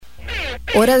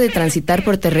Hora de transitar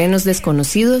por terrenos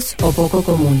desconocidos o poco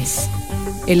comunes.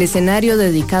 El escenario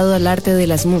dedicado al arte de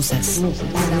las musas,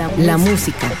 la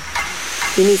música.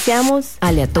 Iniciamos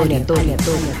Aleatorio.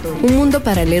 Un mundo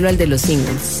paralelo al de los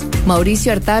singles.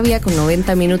 Mauricio Artavia con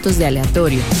 90 minutos de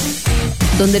aleatorio,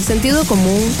 donde el sentido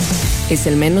común es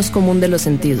el menos común de los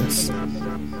sentidos.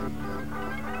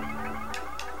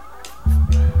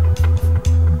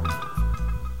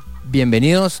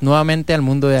 Bienvenidos nuevamente al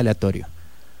mundo de Aleatorio.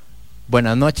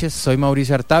 Buenas noches, soy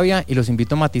Mauricio Artavia y los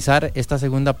invito a matizar esta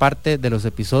segunda parte de los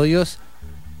episodios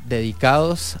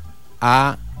dedicados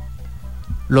a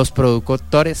los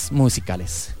productores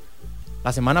musicales.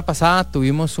 La semana pasada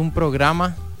tuvimos un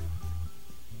programa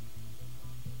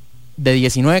de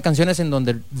 19 canciones en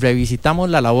donde revisitamos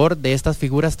la labor de estas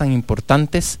figuras tan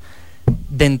importantes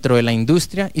dentro de la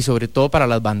industria y sobre todo para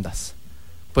las bandas.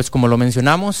 Pues como lo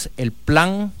mencionamos, el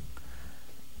plan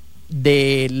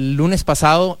del lunes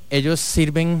pasado, ellos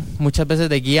sirven muchas veces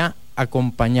de guía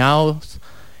acompañados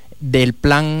del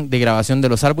plan de grabación de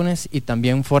los álbumes y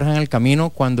también forjan el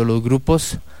camino cuando los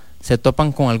grupos se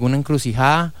topan con alguna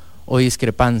encrucijada o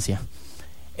discrepancia.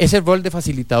 Es el rol de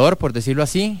facilitador, por decirlo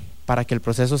así, para que el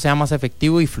proceso sea más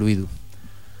efectivo y fluido.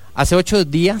 Hace 8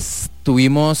 días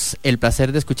tuvimos el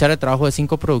placer de escuchar el trabajo de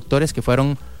 5 productores que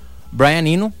fueron Brian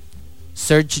Eno,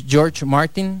 Serge George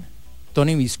Martin,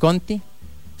 Tony Visconti,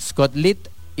 Scott Litt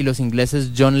y los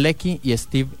ingleses John Leckie y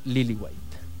Steve Lillywhite.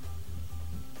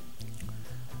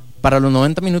 Para los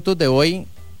 90 minutos de hoy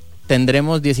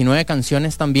tendremos 19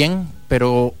 canciones también,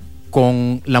 pero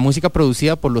con la música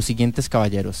producida por los siguientes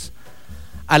caballeros: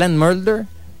 Alan Mulder,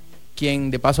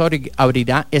 quien de paso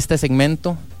abrirá este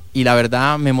segmento, y la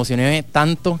verdad me emocioné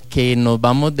tanto que nos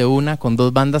vamos de una con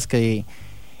 2 bandas que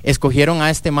escogieron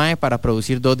a este mae para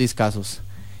producir 2 discazos.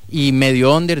 Y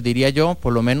medio under, diría yo,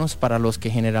 por lo menos para los que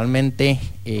generalmente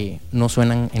no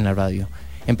suenan en la radio.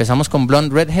 Empezamos con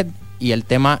Blonde Redhead y el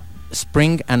tema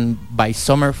Spring and by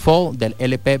Summer Fall del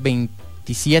LP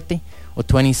 27 o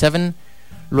 27.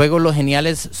 Luego los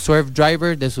geniales Swerve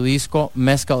Driver de su disco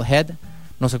Mescal Head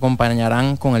nos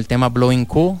acompañarán con el tema Blowing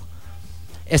Cool.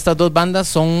 Estas 2 bandas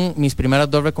son mis primeras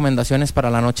 2 recomendaciones para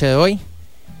la noche de hoy.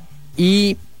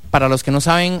 Y para los que no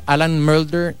saben, Alan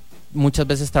Mulder muchas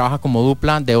veces trabaja como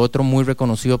dupla de otro muy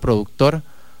reconocido productor,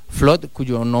 Flood,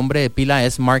 cuyo nombre de pila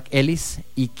es Mark Ellis,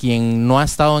 y quien no ha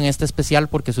estado en este especial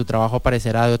porque su trabajo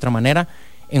aparecerá de otra manera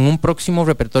en un próximo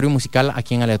repertorio musical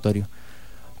aquí en Aleatorio.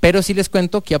 Pero sí les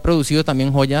cuento que ha producido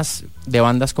también joyas de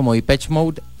bandas como Depeche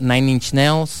Mode, Nine Inch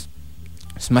Nails,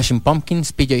 Smashing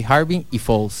Pumpkins, PJ Harvey y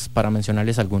Falls, para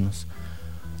mencionarles algunos.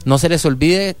 No se les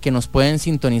olvide que nos pueden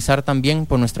sintonizar también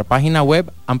por nuestra página web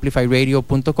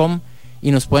amplifyradio.com y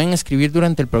nos pueden escribir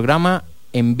durante el programa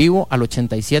en vivo al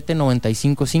 87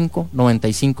 955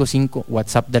 955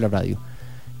 WhatsApp de la radio.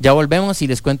 Ya volvemos y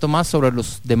les cuento más sobre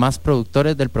los demás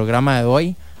productores del programa de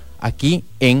hoy aquí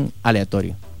en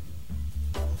Aleatorio.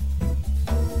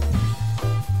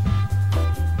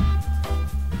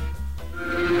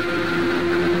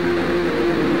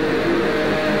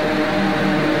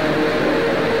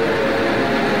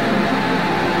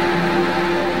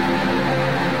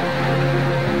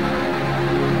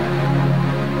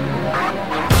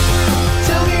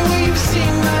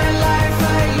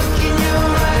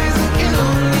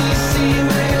 See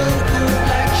my own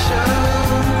reflection.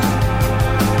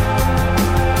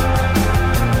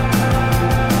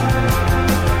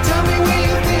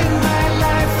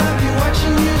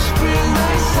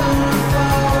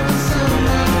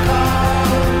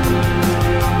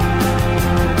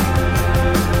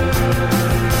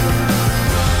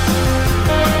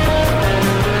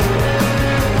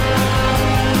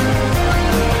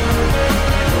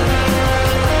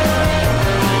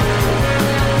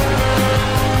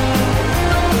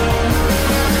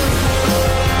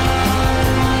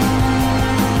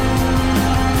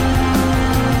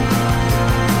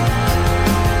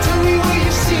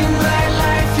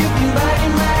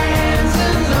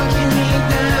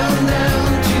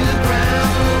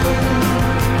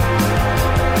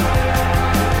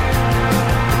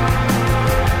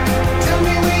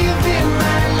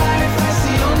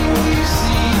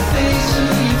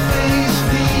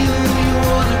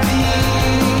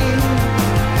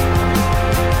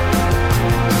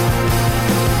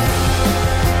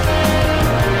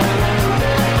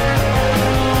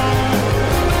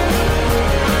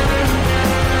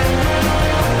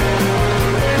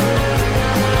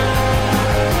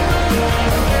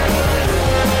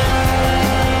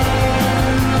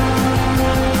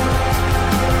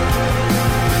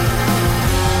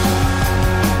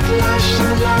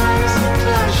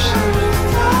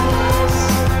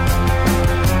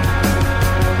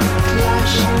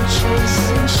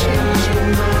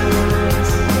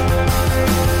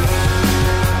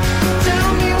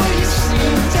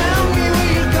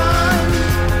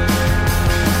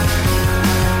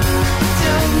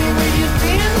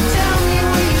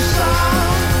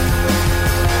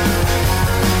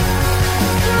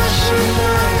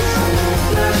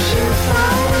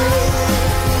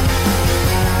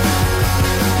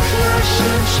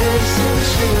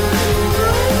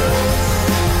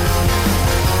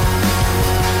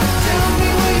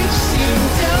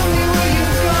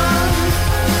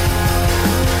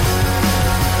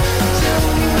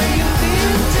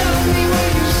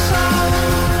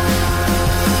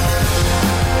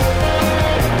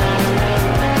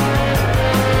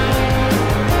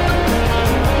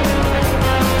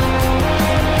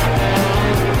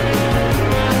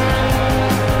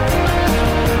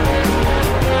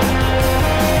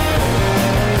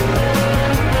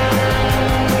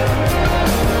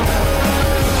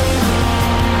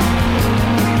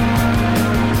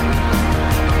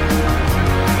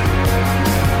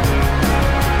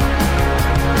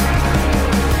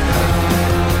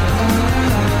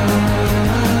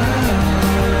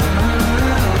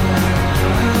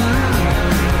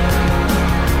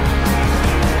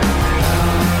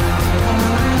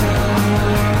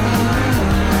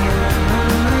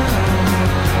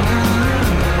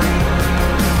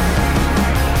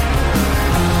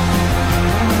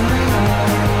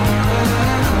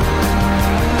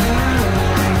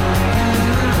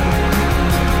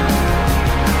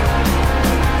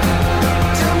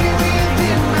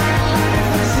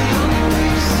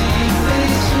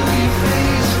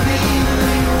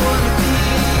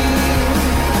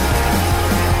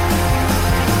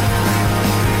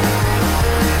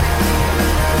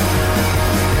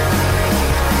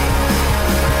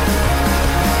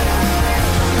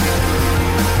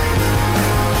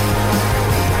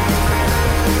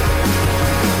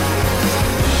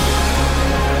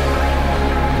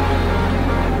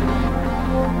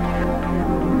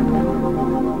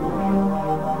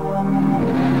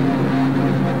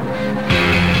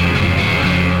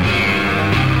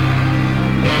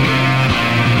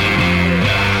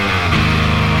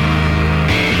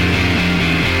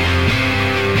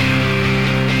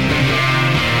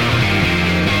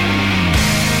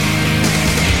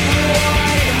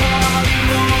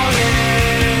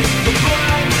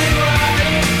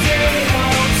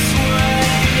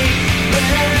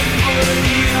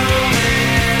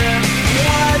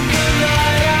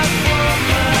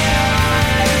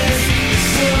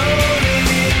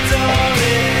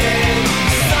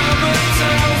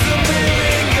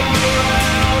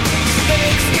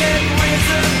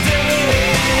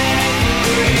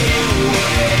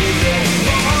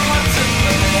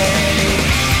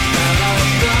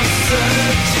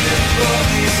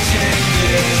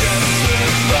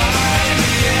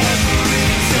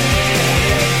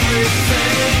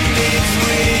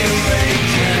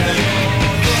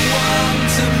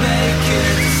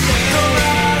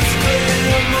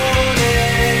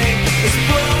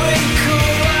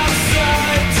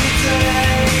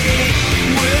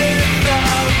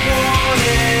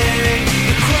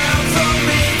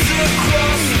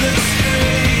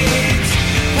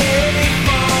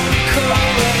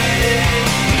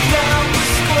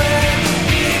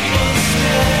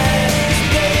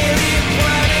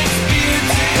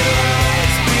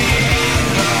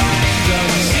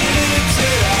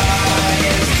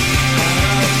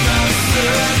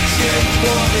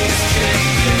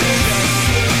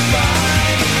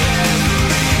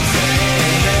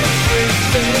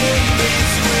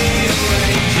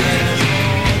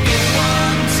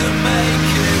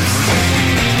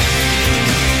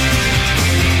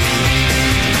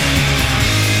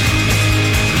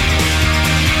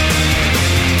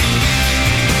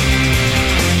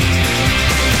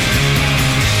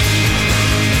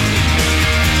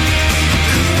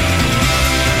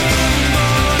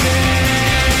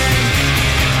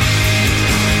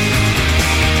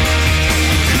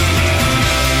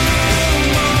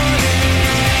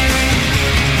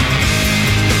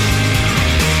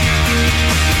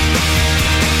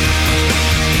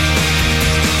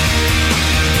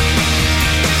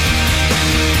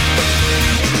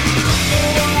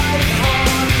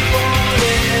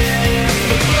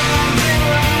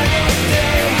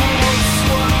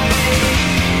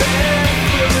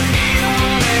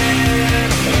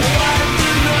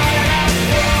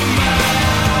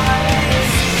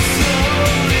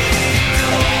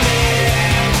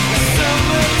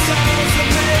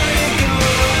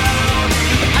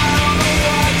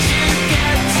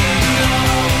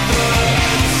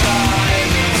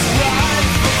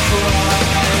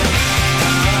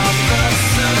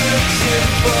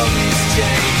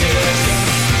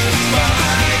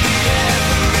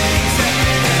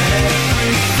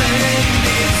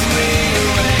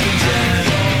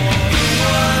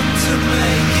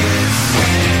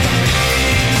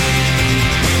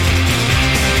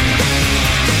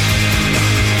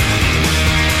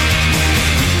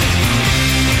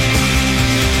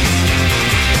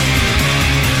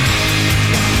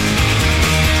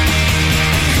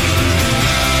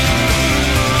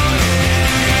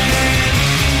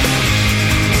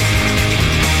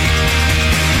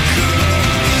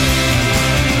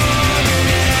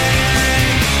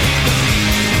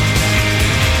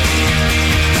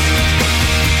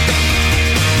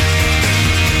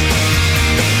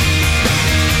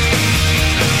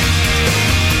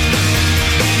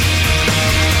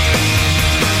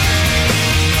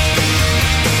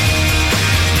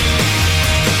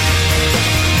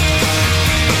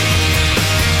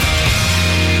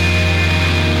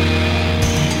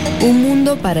 Un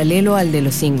mundo paralelo al de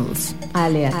los singles.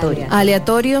 Aleatorio.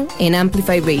 Aleatorio en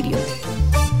Amplify Radio.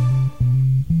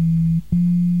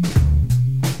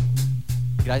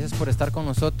 Gracias por estar con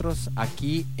nosotros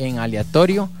aquí en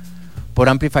Aleatorio por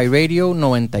Amplify Radio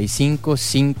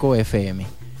 95.5 FM.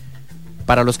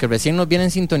 Para los que recién nos vienen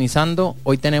sintonizando,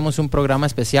 hoy tenemos un programa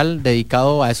especial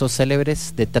dedicado a esos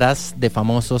célebres detrás de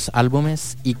famosos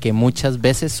álbumes y que muchas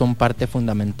veces son parte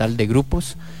fundamental de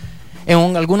grupos,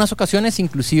 en algunas ocasiones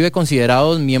inclusive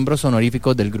considerados miembros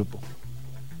honoríficos del grupo.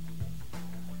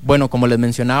 Bueno, como les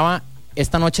mencionaba,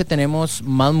 esta noche tenemos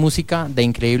más música de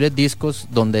increíbles discos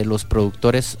donde los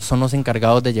productores son los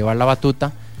encargados de llevar la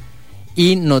batuta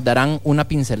y nos darán una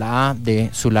pincelada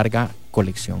de su larga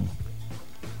colección.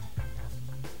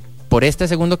 Por este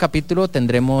segundo capítulo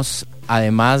tendremos,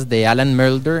 además de Alan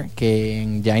Mulder,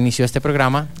 que ya inició este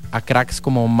programa, a cracks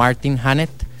como Martin Hannett,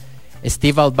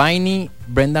 Steve Albini,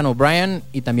 Brendan O'Brien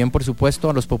y también, por supuesto,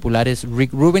 a los populares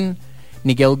Rick Rubin,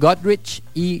 Nigel Godrich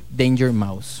y Danger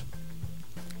Mouse.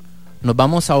 Nos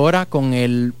vamos ahora con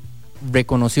el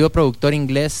reconocido productor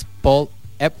inglés Paul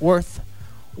Epworth,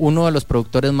 uno de los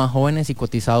productores más jóvenes y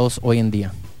cotizados hoy en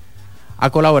día.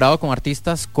 Ha colaborado con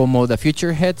artistas como The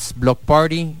Futureheads, Block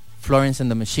Party, Florence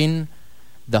and the Machine,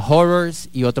 The Horrors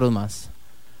y otros más.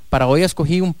 Para hoy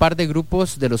escogí un par de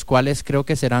grupos de los cuales creo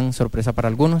que serán sorpresa para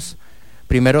algunos.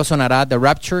 Primero sonará The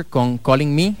Rapture con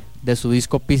Calling Me, de su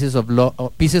disco Pieces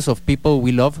of People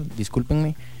We Love,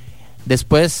 discúlpenme.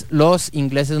 Después los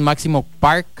ingleses Maximo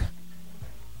Park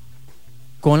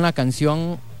con la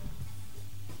canción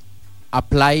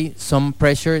Apply Some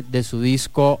Pressure de su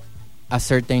disco A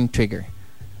Certain Trigger.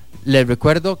 Les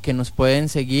recuerdo que nos pueden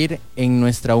seguir en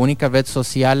nuestra única red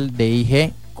social de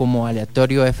IG como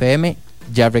Aleatorio FM.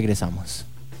 Ya regresamos.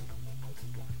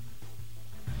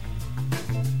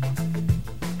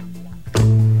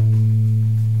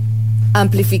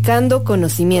 Amplificando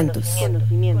conocimientos.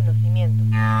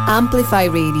 Amplify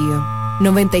Radio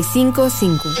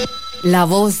 95.5. La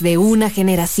voz de una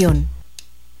generación.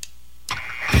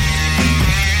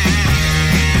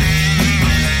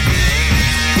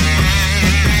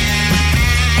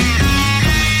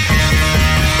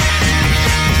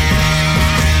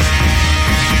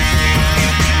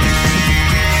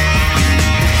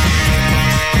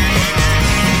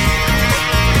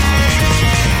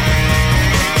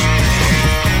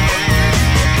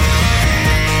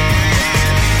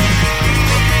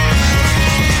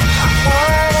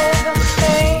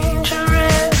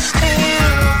 Dangerous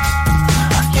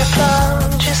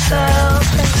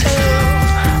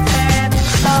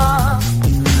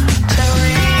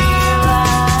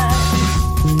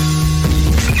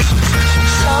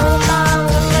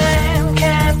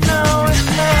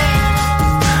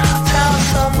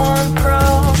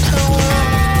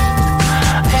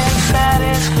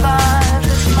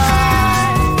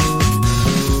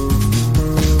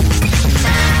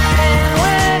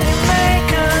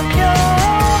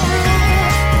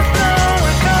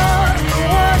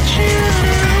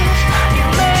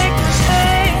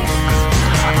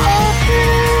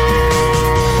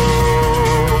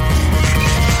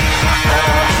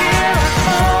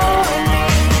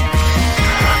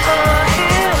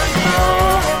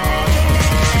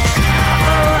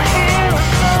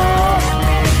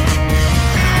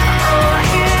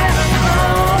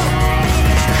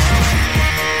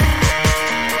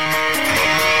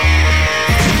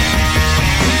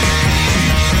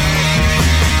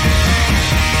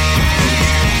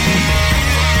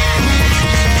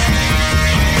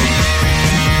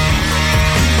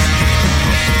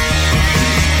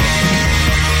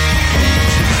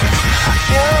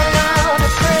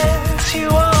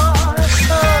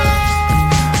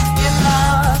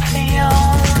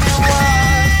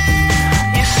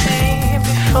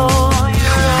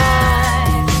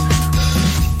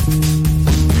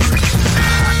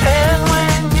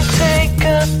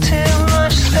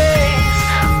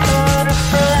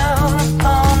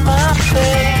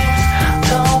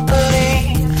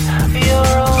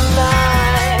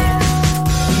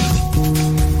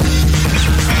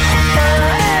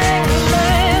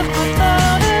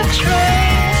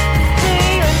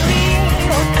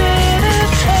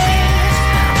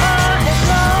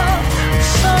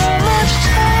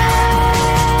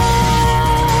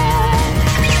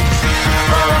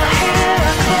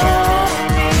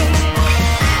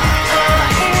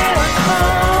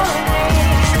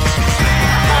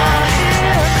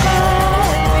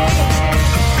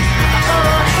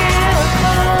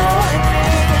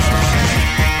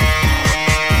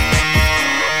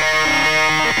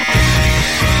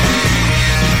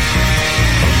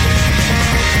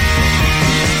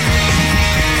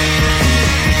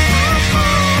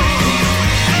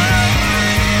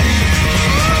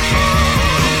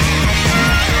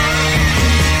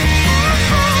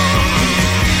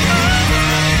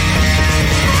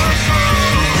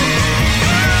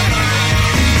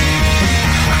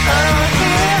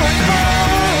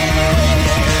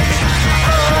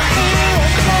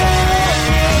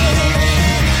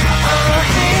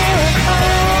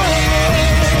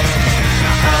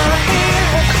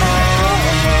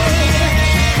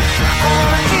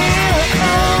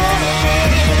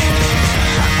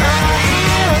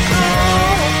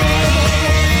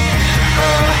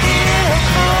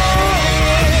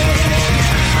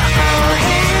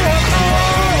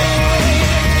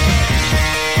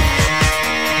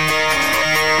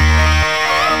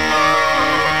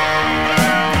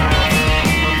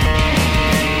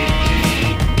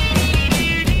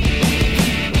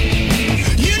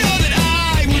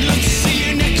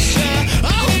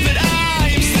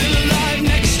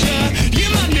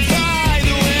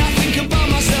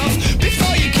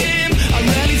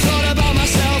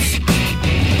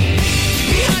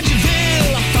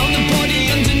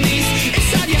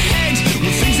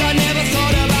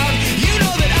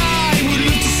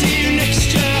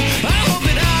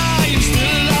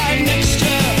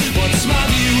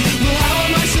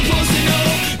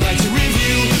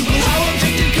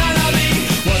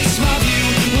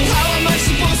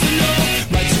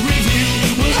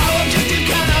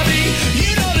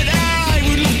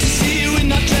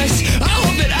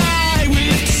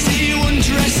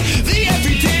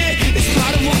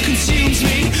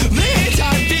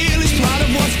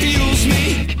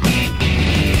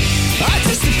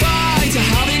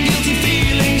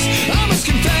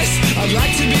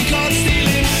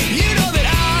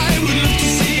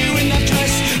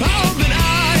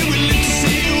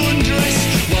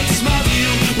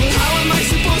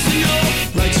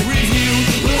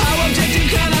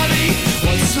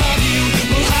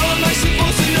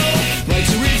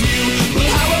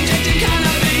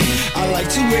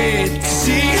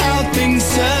things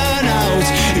turn out.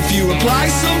 If you apply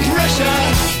some pressure,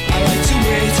 I like to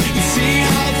wait and see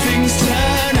how things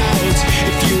turn out.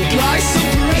 If you apply some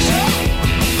pressure,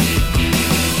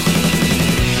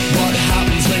 what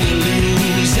happens when you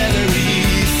lose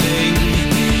everything?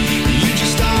 You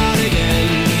just start again.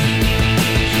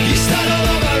 You start all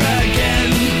over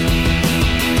again.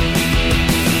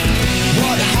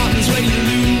 What happens when you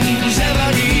lose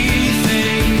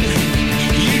everything?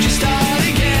 You just start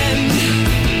again.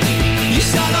 You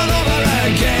start all over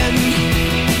again.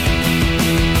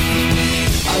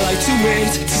 I like to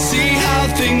wait to see how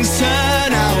things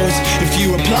turn out. If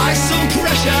you apply some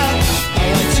pressure, I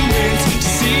like to wait to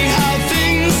see how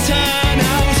things turn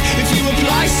out. If you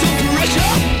apply some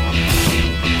pressure,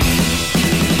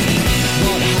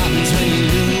 what happens when you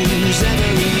lose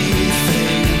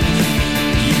everything?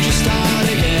 You just start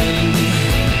again.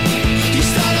 You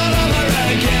start all over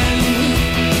again.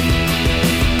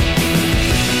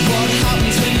 What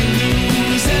happens when you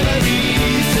lose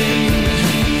everything?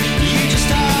 You just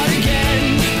start again.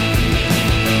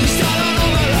 You start all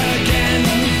over again.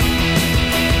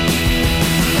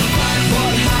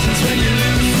 What happens when you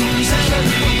lose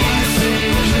everything?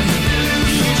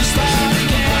 You just start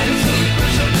again.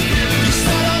 You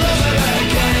start all over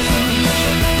again.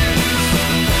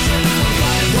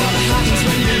 What happens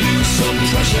when you lose some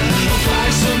pressure? Apply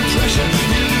some pressure.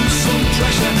 You lose some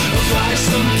pressure. Apply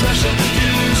some pressure. You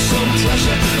lose some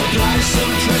pressure. Apply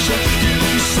some pressure. You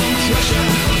lose some pressure.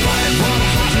 Apply. What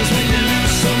happens when you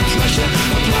lose some pressure?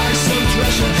 Apply some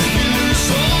pressure. You lose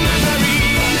some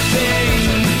everything.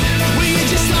 Will you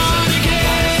just start again?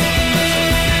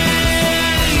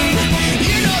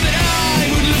 You know that I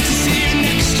would love to see you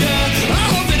next year. I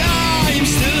hope that I am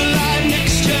still alive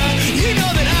next year. You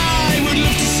know that I would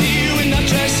love to see you in that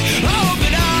dress. I hope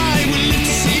that I would love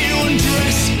to see you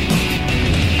undress.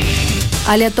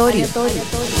 Aleatorio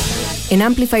en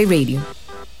Amplify Radio.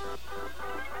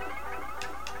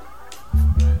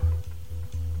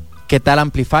 ¿Qué tal,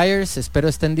 Amplifiers? Espero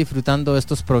estén disfrutando de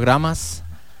estos programas.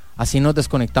 Así nos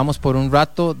desconectamos por un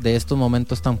rato de estos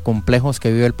momentos tan complejos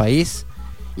que vive el país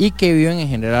y que viven en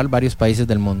general varios países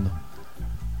del mundo.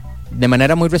 De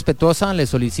manera muy respetuosa les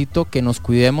solicito que nos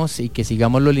cuidemos y que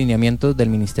sigamos los lineamientos del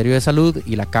Ministerio de Salud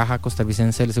y la Caja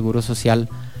Costarricense del Seguro Social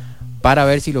para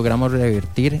ver si logramos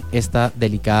revertir esta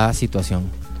delicada situación.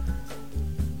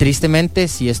 Tristemente,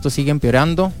 si esto sigue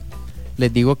empeorando,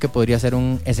 les digo que podría ser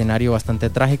un escenario bastante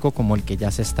trágico como el que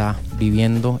ya se está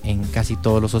viviendo en casi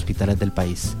todos los hospitales del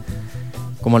país.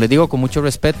 Como les digo, con mucho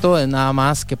respeto, es nada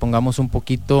más que pongamos un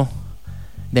poquito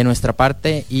de nuestra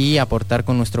parte y aportar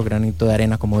con nuestro granito de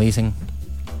arena, como dicen.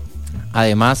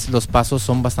 Además, los pasos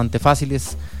son bastante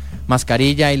fáciles: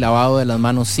 mascarilla y lavado de las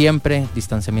manos siempre,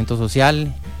 distanciamiento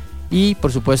social y,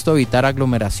 por supuesto, evitar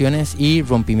aglomeraciones y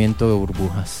rompimiento de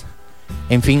burbujas.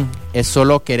 En fin, es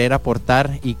solo querer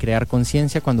aportar y crear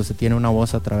conciencia cuando se tiene una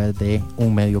voz a través de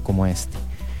un medio como este.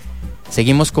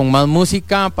 Seguimos con más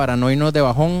música para no irnos de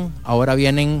bajón. Ahora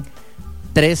vienen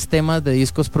 3 temas de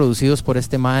discos producidos por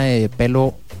este mae de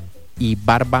pelo y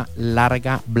barba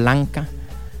larga, blanca.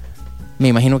 Me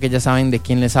imagino que ya saben de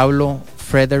quién les hablo.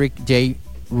 Frederick J.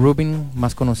 Rubin,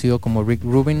 más conocido como Rick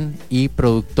Rubin, y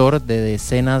productor de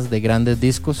decenas de grandes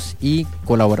discos y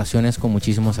colaboraciones con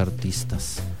muchísimos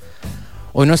artistas.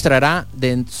 Hoy nos traerá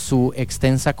de su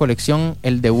extensa colección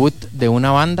el debut de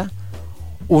una banda,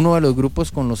 uno de los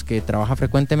grupos con los que trabaja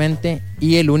frecuentemente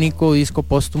y el único disco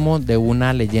póstumo de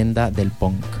una leyenda del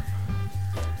punk.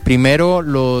 Primero,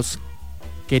 los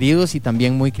queridos y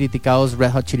también muy criticados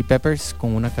Red Hot Chili Peppers,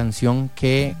 con una canción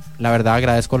que la verdad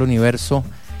agradezco al universo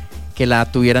que la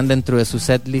tuvieran dentro de su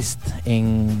setlist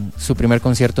en su primer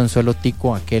concierto en Suelo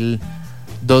Tico aquel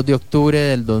 2 de octubre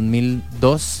del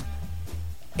 2002.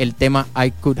 El tema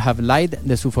I Could Have Lied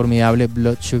de su formidable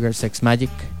Blood Sugar Sex Magic.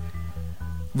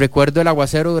 Recuerdo el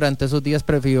aguacero durante esos días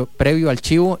previo al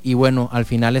chivo, y bueno, al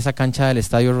final esa cancha del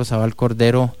estadio Rosabal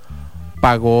Cordero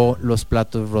pagó los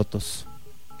platos rotos.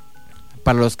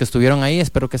 Para los que estuvieron ahí,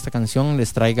 espero que esta canción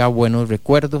les traiga buenos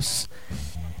recuerdos.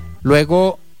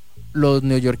 Luego, los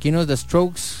neoyorquinos The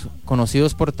Strokes,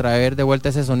 conocidos por traer de vuelta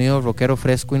ese sonido rockero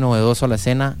fresco y novedoso a la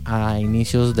escena a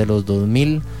inicios de los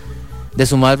 2000. De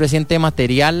su más reciente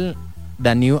material,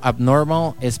 The New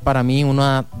Abnormal, es para mí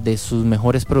una de sus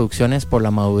mejores producciones por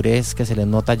la madurez que se les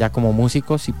nota ya como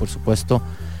músicos y por supuesto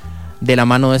de la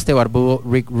mano de este barbudo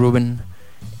Rick Rubin.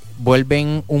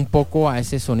 Vuelven un poco a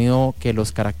ese sonido que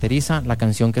los caracteriza. La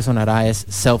canción que sonará es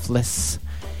Selfless.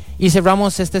 Y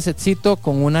cerramos este setcito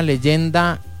con una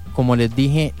leyenda, como les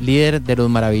dije, líder de los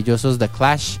maravillosos The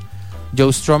Clash,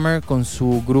 Joe Strummer, con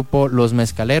su grupo Los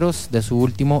Mezcaleros, de su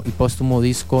último y póstumo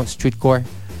disco Streetcore,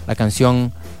 la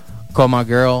canción Coma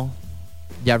Girl.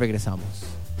 Ya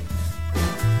regresamos.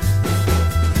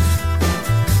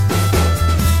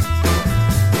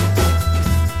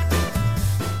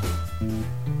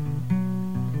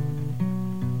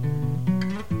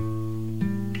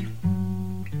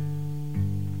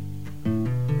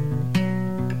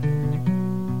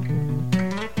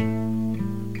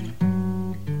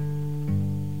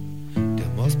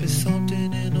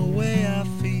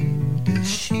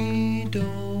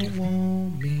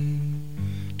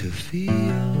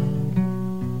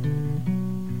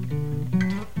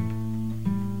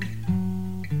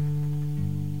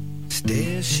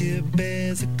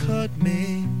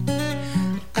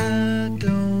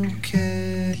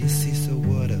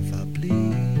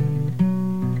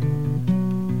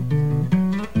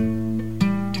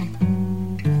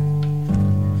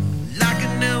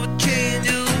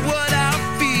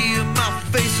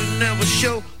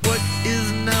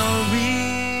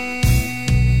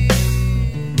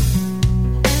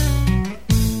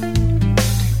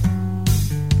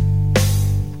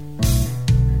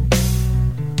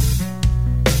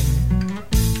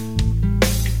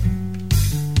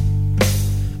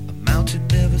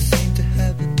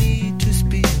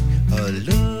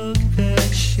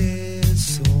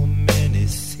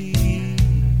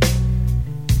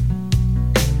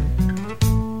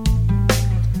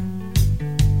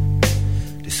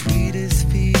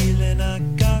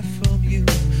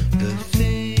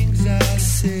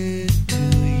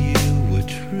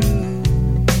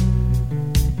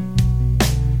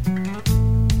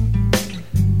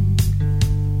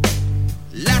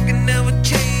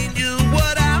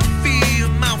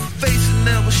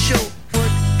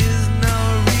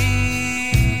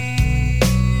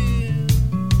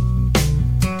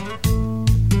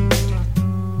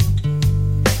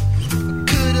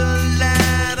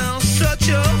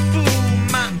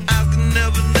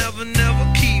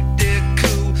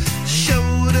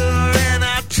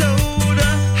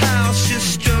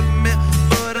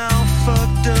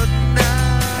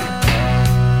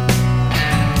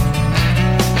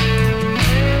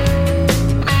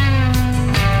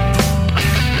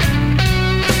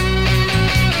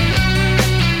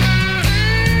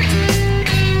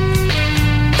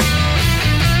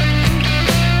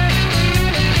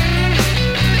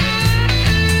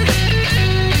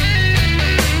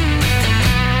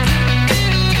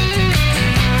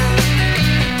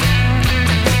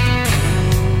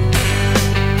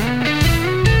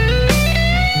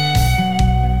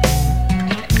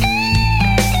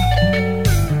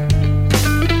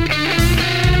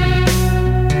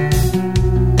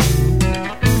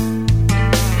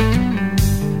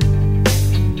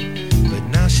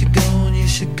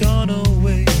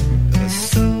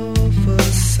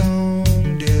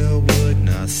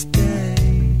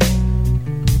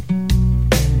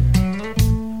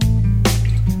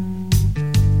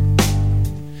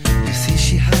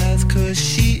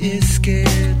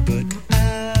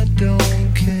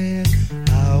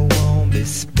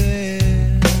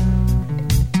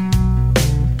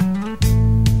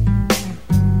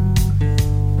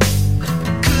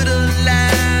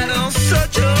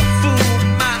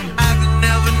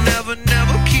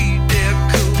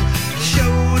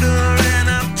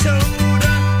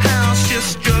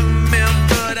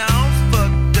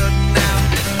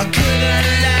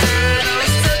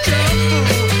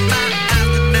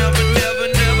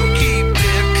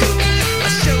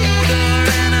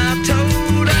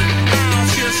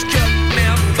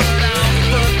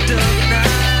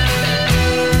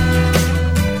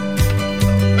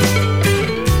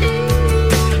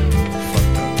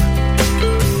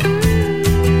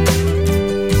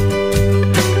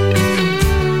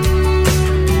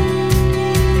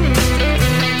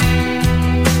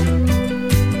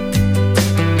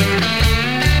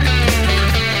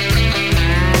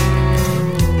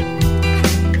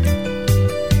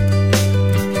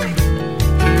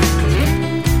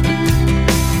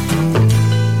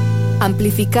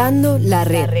 Amplificando la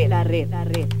red.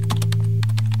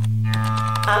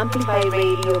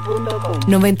 Amplifyradio.com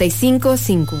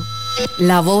 95.5.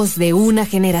 La voz de una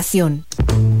generación.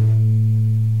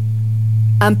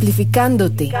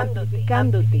 Amplificándote.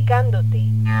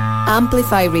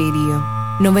 Amplify Radio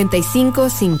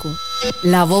 95.5.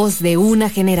 La voz de una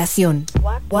generación.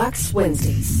 Wax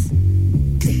Wednesdays.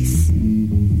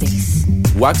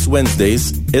 Wax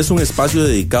Wednesdays es un espacio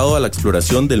dedicado a la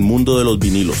exploración del mundo de los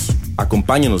vinilos.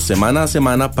 Acompáñanos semana a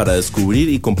semana para descubrir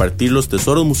y compartir los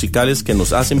tesoros musicales que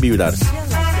nos hacen vibrar.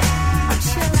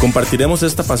 Compartiremos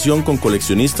esta pasión con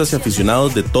coleccionistas y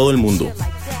aficionados de todo el mundo.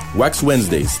 Wax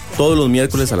Wednesdays, todos los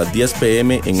miércoles a las 10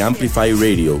 p.m. en Amplify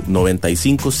Radio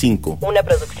 95.5. Una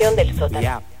producción del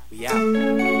Sótano.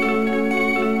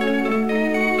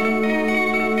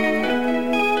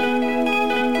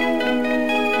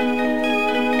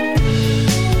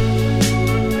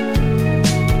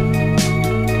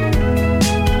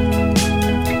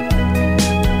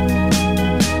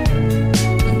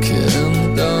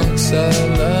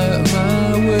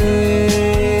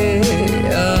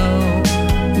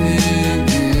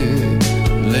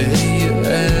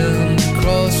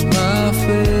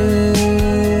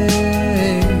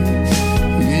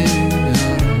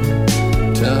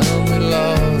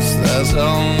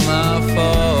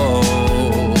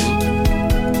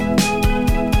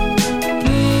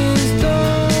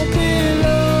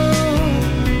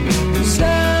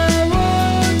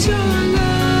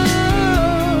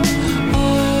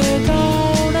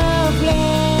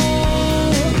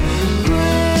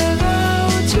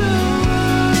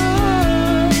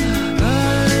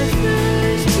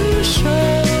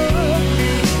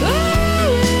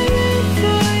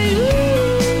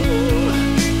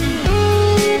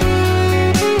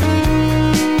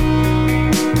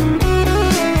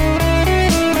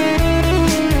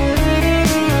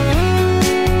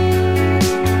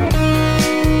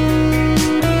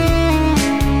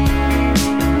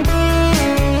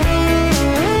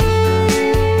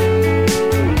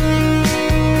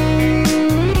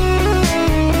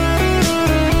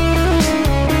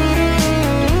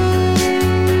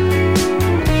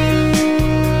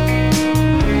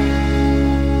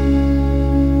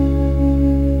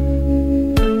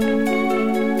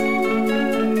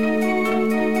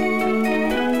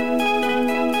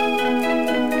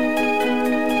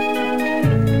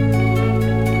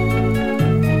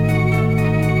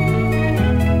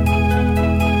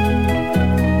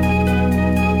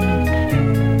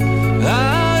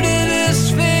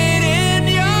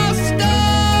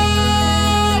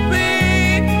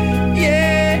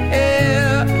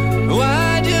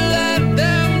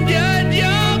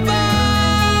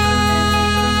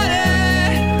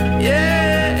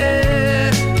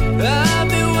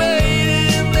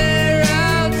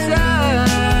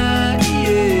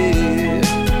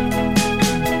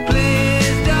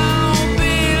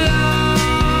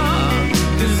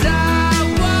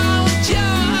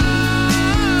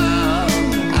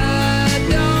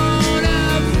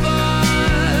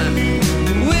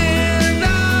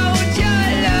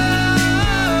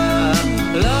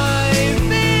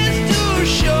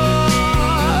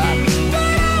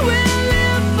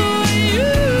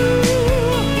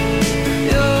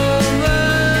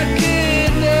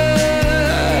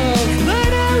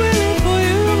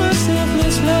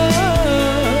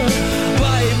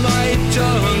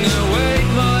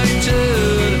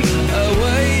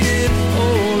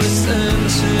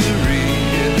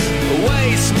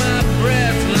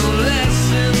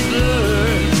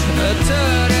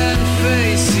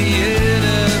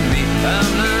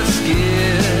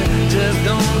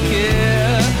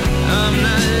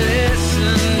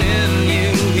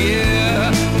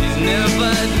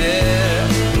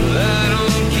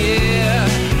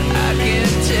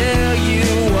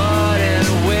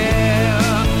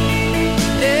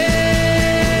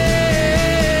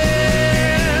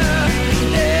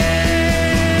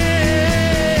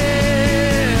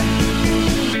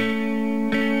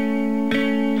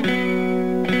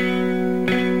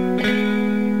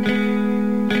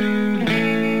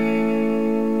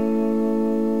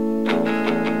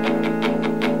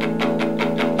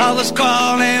 was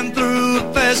crawling through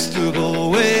a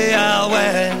festival way out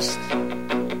west.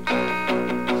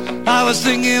 I was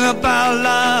thinking about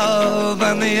love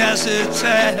and the acid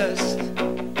test.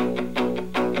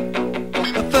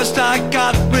 At first I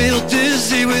got real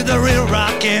dizzy with the real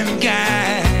rockin'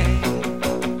 gang,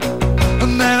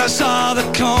 and then I saw the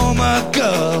coma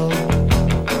girl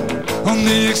on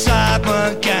the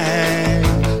excitement gang,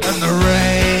 and the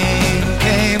rain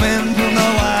came in from the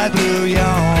wide blue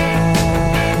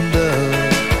yonder.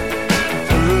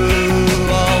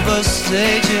 Through all the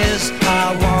stages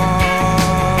I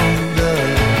wander.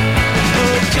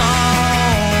 Oh,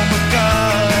 coma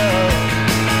girl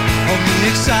on the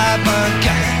excitement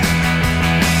gang,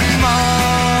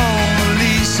 Mona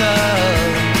Lisa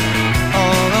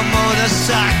on a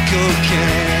motorcycle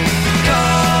gang.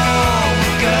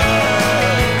 Coma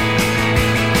girl,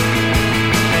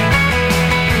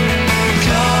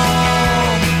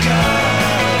 coma girl.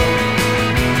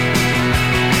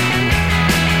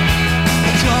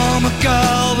 Coma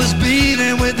girl was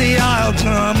beating with the oil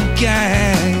drum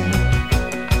gang.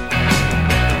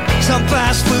 Some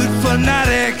fast food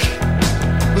fanatic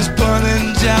was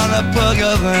burning down a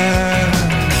burger van.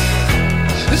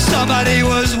 Somebody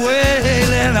was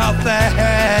wailing off their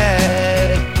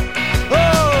head.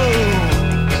 Oh,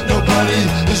 nobody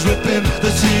is ripping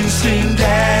the scene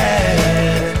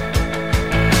dead.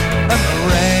 And the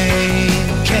rain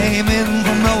came in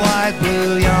from the white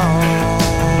blue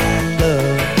yonder.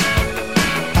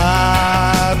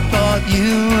 I thought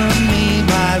you and me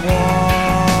might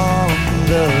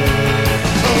wander.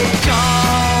 Oh,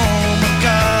 come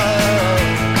girl,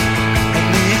 and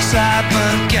the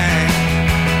excitement gang.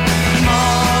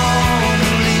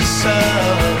 Mona Lisa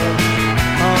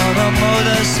on a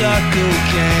motorcycle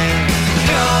gang.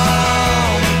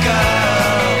 Come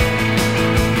girl,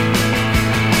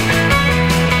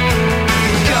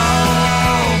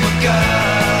 come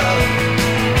girl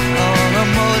on a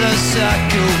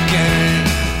motorcycle gang.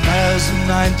 As the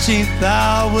 19th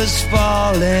hour was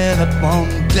falling upon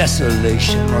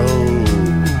Desolation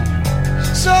Road,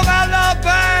 so got the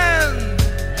band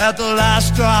at the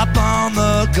last drop on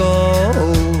the go.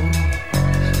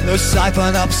 Let's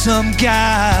siphon up some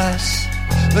gas,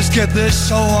 let's get this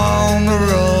show on the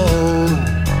road.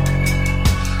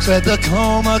 Said the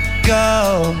coma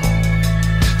girl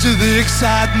to the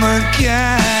excitement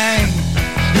gang.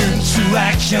 Into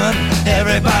action,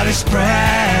 everybody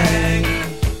sprang,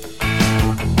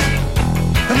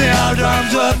 and the old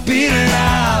drums were beating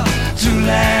out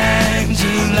Too-lang,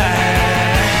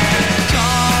 Too-lang.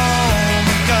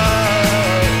 Coma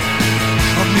girl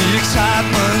on the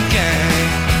excitement gang.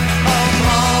 Oh,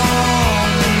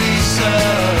 Mona Lisa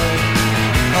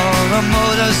on a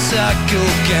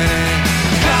motorcycle gang.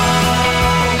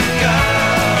 Coma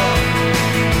girl,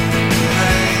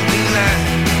 Too-lang, Too-lang.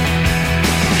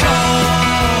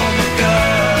 Coma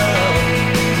girl,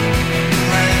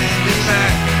 Too-lang,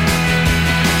 Too-lang.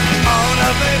 Mona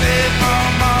baby,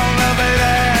 Mona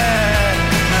baby,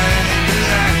 Too-lang,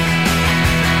 Too-lang.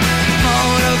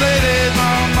 Mona baby,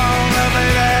 Mona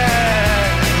baby,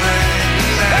 Too-lang,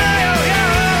 Too-lang. Hey, oh,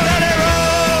 yeah, let it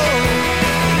roll.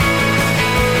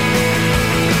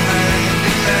 Too-lang,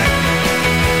 Too-lang.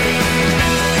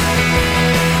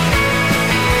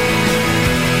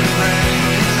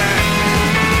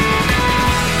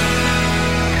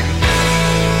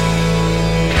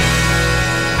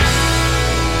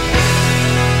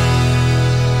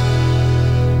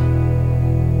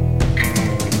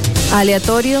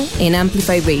 Aleatorio en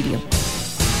Amplify Radio.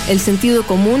 El sentido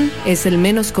común es el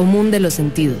menos común de los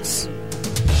sentidos.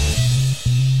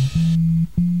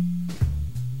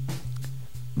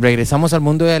 Regresamos al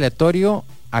mundo de aleatorio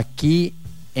aquí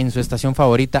en su estación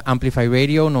favorita Amplify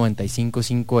Radio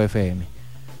 95.5 FM.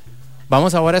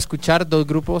 Vamos ahora a escuchar dos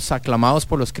grupos aclamados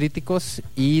por los críticos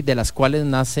y de las cuales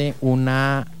nace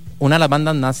una de las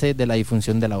bandas nace de la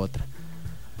difusión de la otra.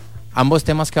 Ambos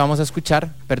temas que vamos a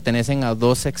escuchar pertenecen a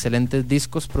dos excelentes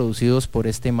discos producidos por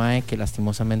este mae que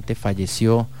lastimosamente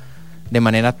falleció de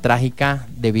manera trágica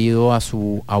debido a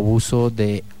su abuso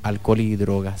de alcohol y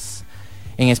drogas,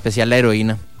 en especial la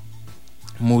heroína.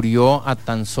 Murió a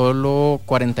tan solo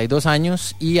 42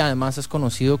 años y además es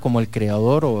conocido como el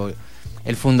creador o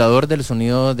el fundador del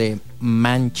sonido de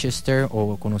Manchester,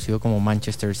 o conocido como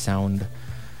Manchester Sound,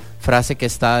 frase que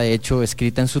está de hecho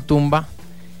escrita en su tumba.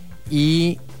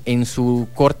 Y en su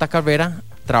corta carrera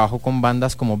trabajó con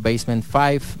bandas como Basement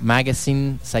 5,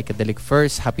 Magazine, Psychedelic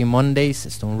Furs, Happy Mondays,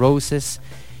 Stone Roses,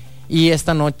 y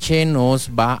esta noche nos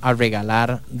va a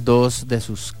regalar dos de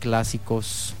sus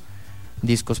clásicos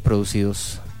discos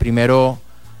producidos. Primero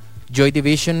Joy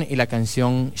Division y la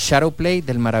canción Shadowplay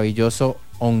del maravilloso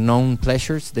Unknown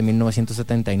Pleasures de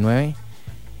 1979.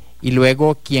 Y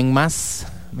luego, ¿quién más?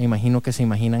 Me imagino que se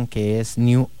imaginan que es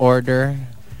New Order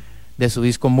de su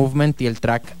disco Movement y el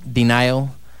track Denial.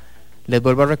 Les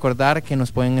vuelvo a recordar que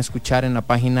nos pueden escuchar en la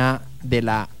página de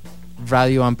la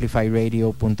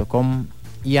radioamplifyradio.com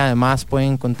y además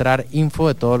pueden encontrar info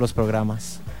de todos los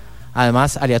programas.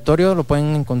 Además, Aleatorio lo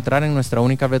pueden encontrar en nuestra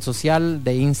única red social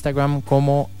de Instagram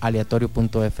como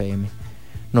aleatorio.fm.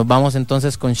 Nos vamos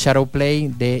entonces con Shadowplay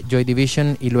de Joy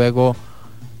Division y luego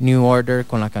New Order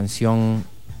con la canción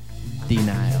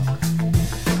Denial.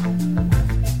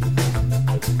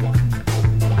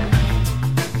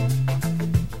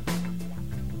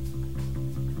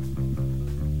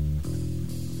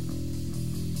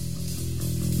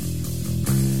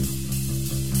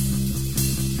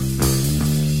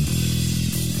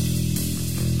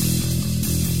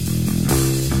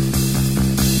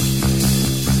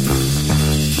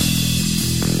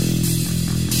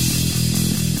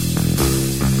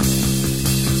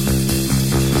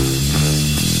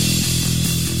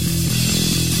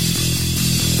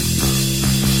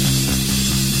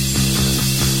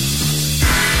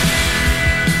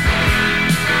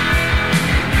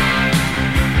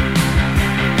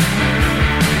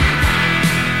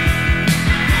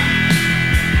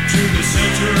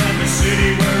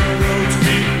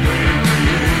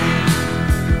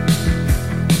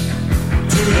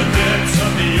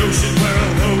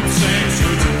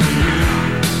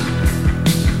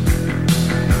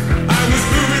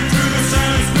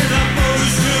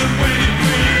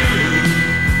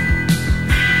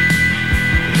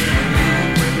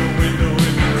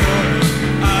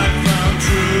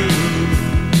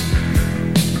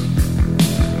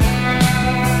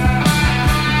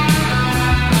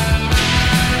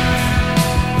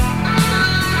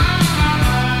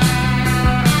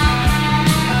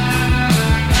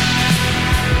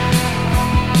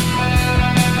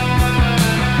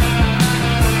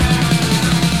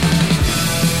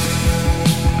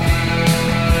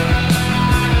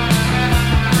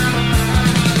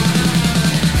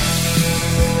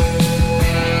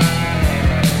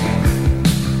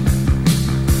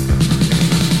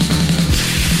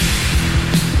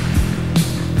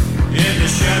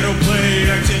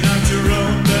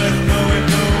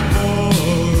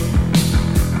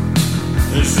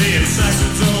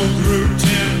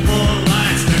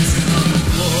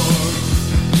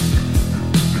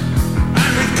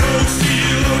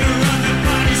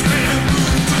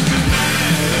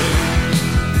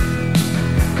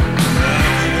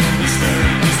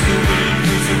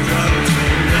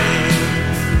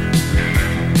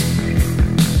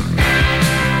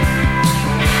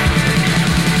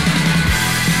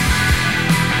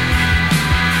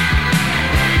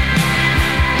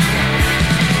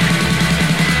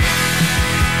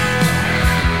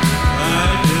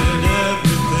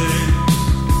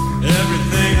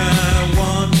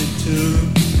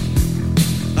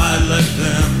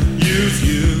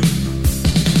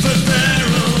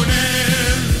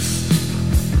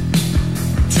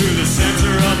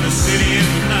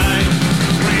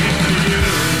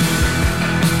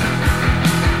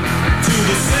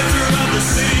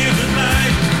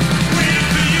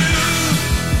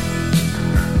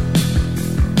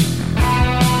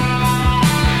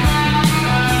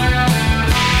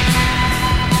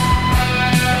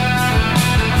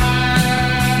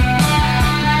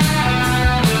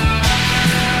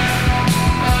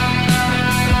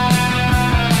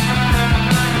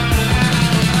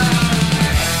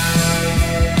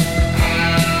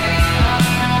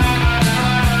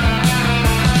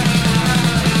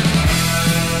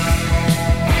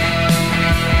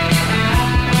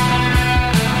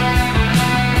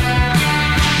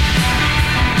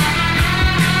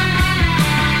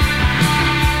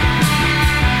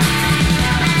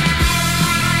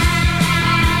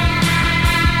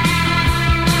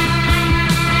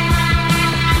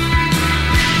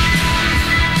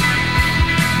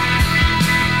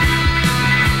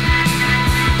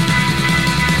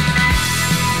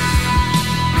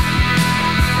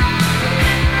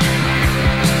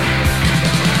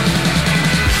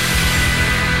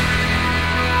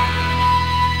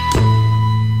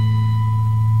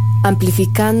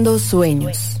 Amplificando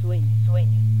sueños.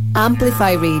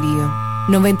 Amplify Radio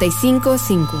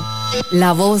 95.5.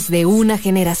 La voz de una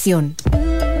generación.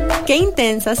 Qué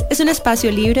Intensas es un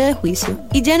espacio libre de juicio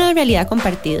y lleno de realidad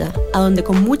compartida, a donde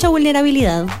con mucha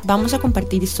vulnerabilidad vamos a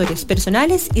compartir historias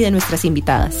personales y de nuestras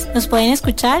invitadas. Nos pueden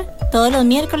escuchar todos los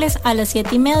miércoles a las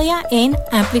 7:30 en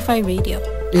Amplify Radio.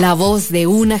 La voz de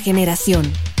una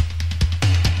generación.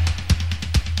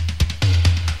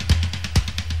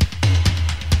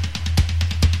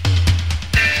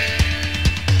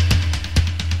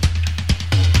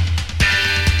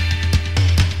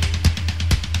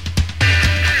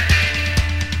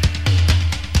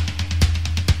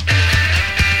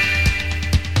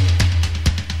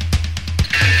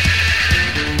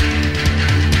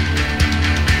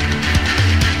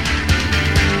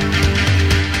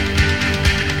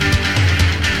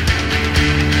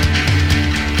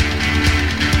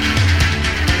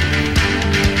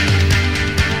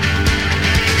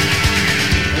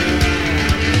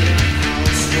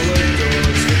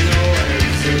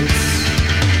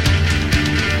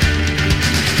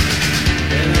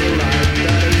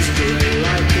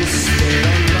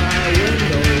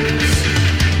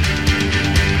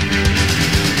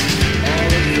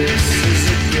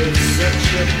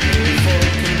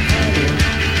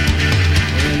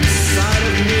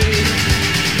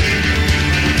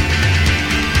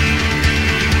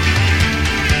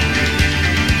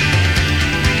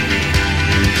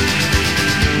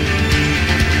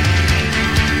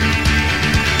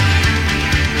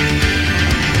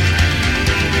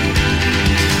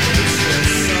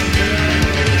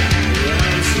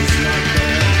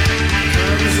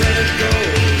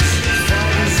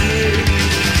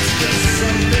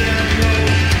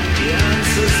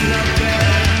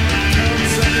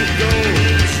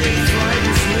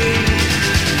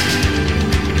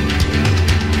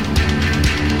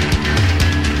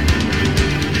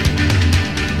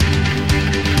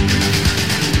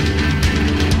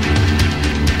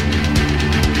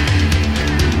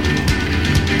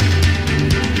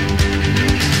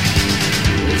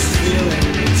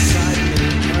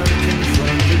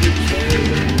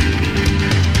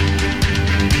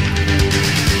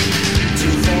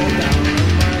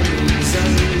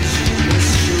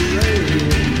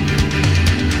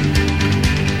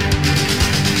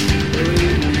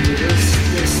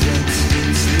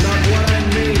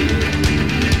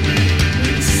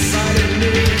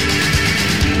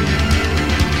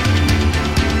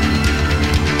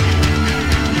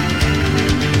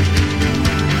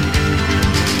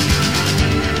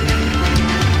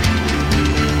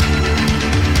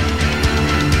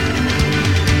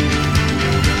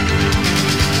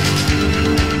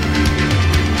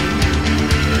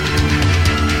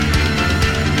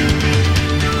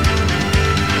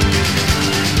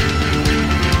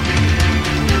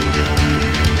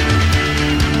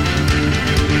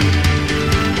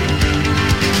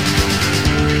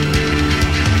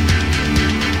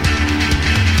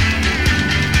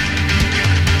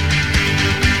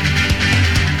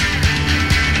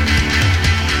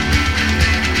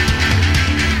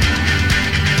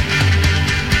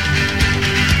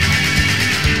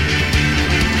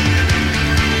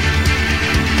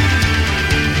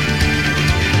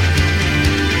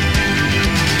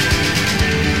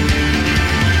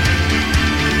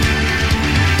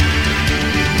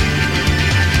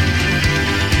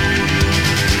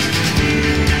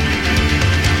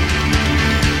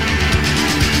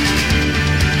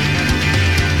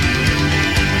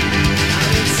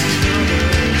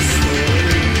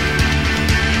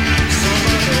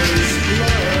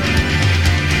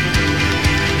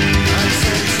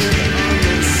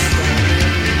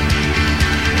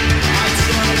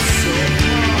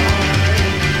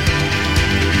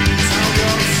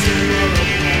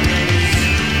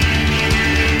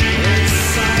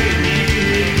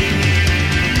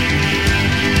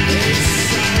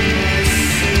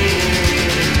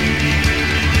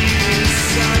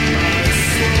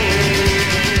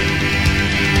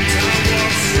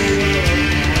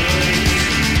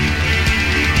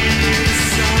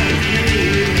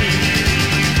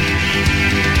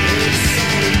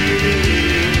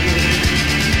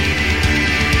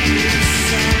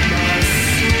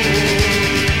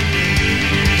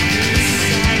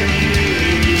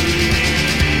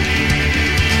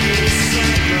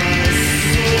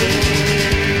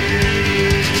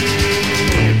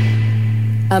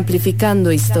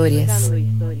 Amplificando historias.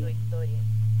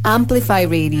 Amplify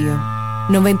Radio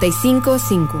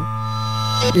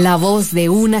 95.5. La voz de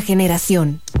una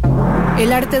generación.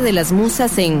 El arte de las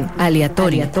musas en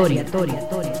aleatorio.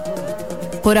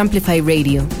 Por Amplify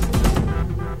Radio.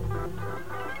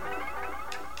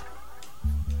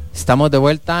 Estamos de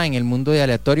vuelta en el mundo de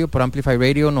aleatorio por Amplify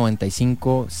Radio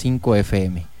 95.5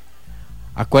 FM.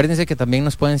 Acuérdense que también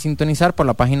nos pueden sintonizar por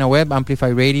la página web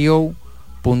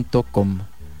amplifyradio.com.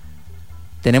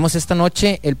 Tenemos esta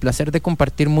noche el placer de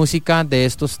compartir música de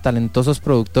estos talentosos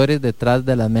productores detrás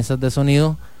de las mesas de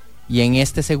sonido, y en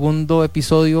este segundo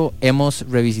episodio hemos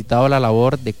revisitado la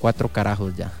labor de 4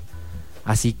 carajos ya.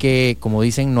 Así que, como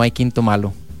dicen, no hay quinto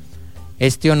malo.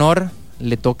 Este honor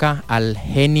le toca al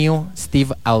genio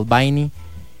Steve Albini.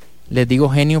 Les digo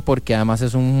genio porque además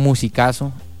es un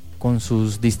musicazo, con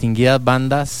sus distinguidas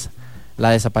bandas la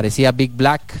desaparecida Big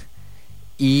Black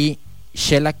y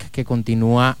Shellac, que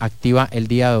continúa activa el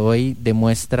día de hoy,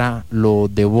 demuestra lo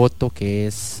devoto que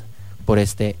es por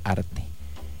este arte.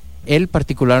 Él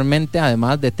particularmente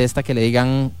además detesta que le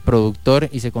digan productor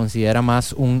y se considera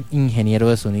más un ingeniero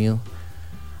de sonido.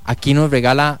 Aquí nos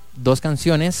regala 2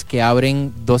 canciones que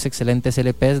abren 2 excelentes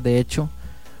LPs, de hecho.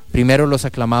 Primero los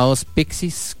aclamados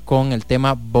Pixies con el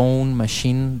tema Bone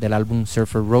Machine del álbum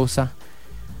Surfer Rosa.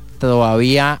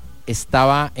 Todavía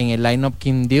estaba en el line-up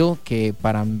Kim Deal, que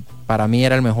para mí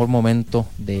era el mejor momento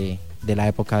de la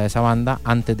época de esa banda,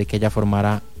 antes de que ella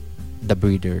formara The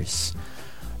Breeders.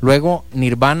 Luego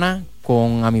Nirvana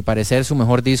con, a mi parecer, su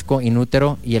mejor disco In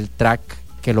Utero y el track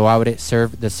que lo abre,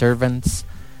 Serve the Servants.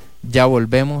 Ya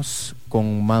volvemos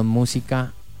con más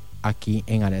música aquí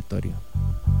en Aleatorio.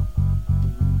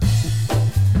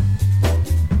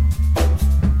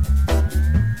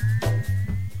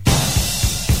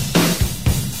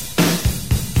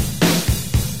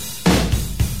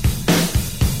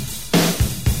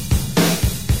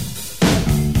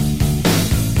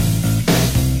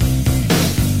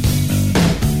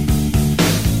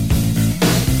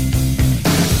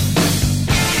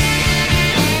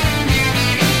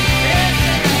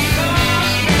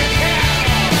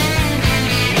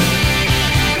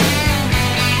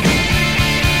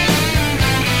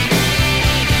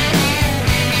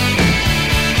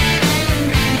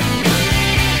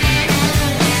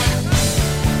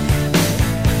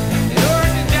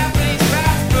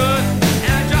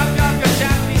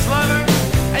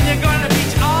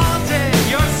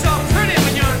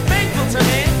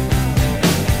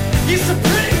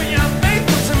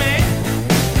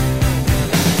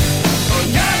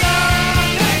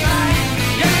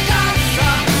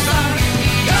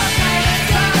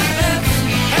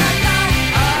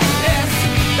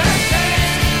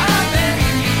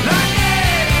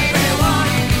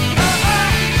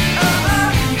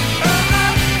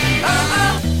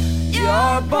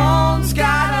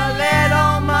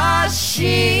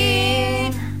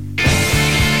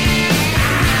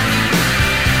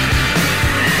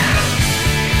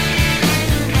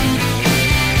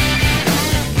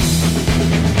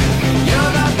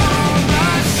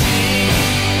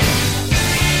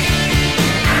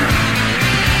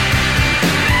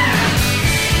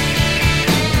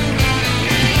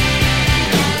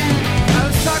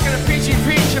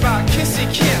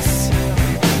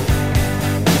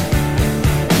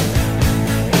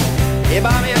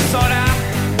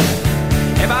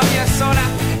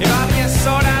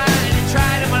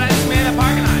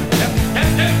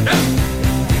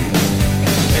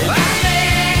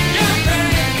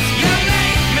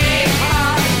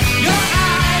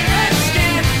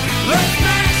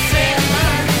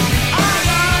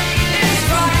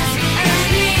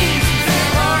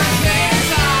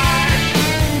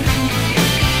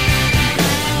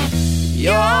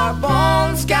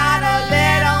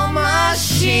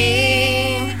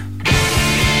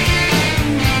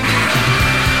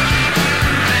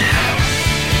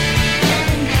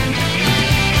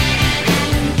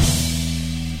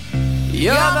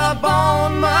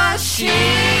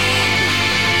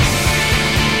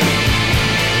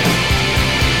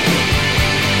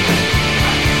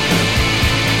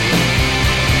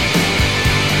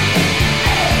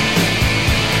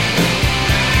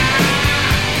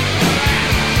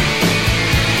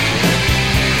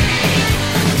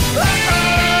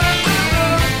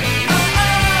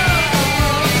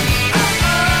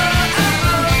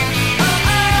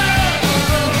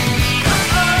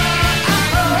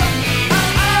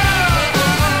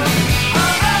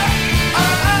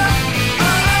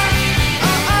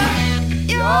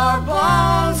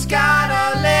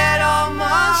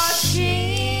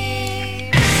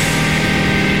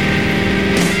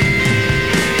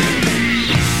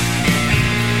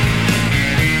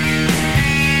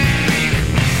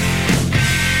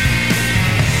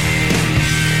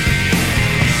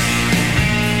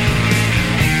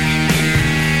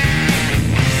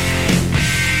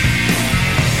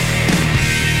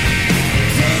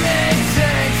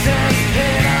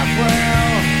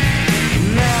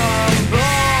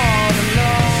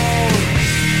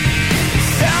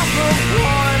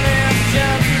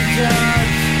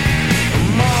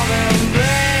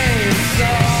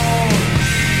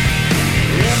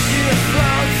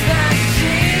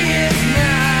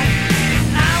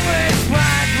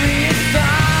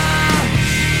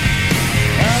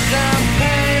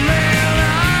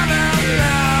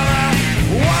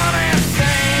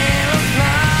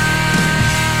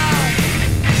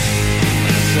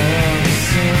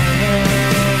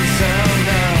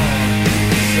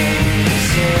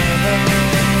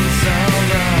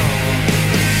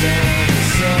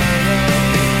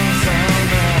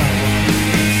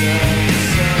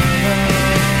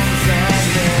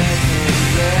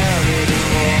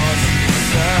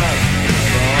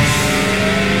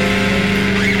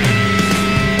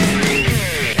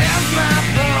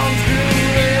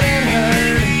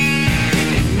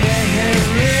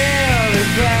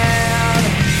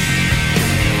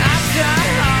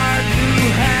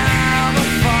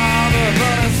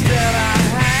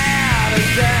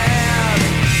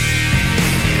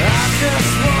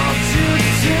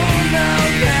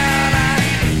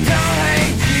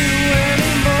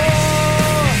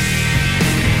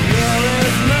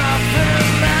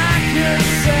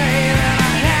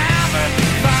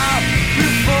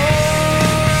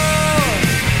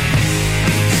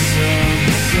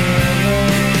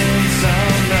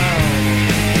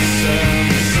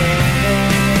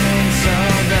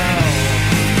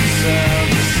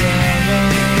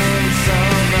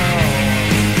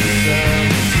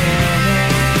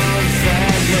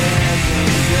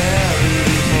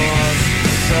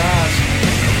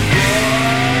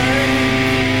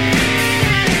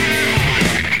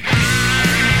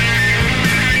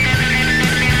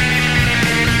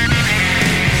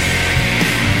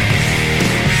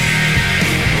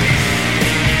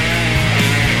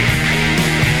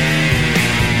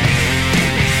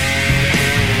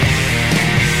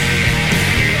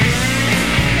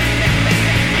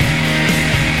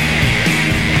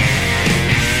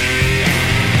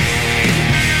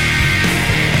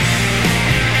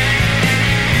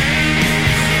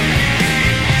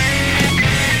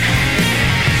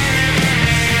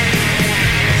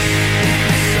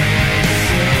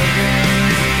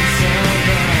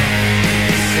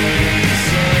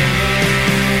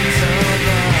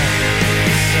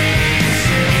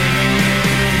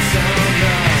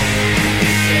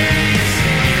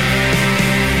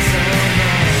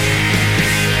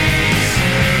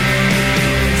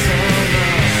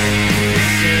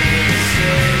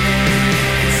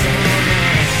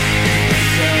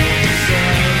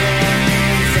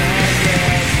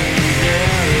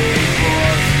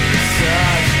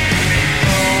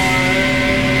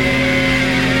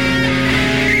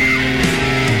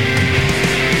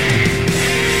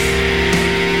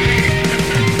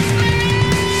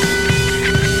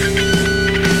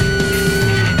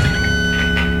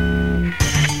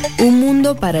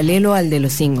 paralelo al de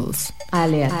los singles.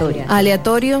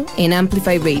 Aleatorio en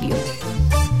Amplify Radio.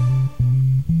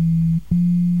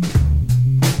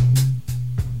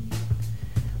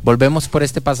 Volvemos por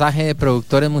este pasaje de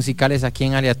productores musicales aquí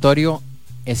en Aleatorio,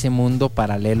 ese mundo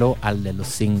paralelo al de los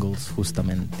singles,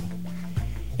 justamente.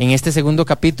 En este segundo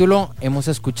capítulo hemos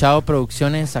escuchado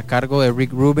producciones a cargo de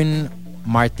Rick Rubin,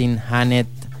 Martin Hannett,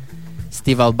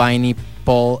 Steve Albini,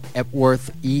 Paul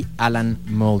Epworth y Alan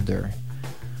Mulder.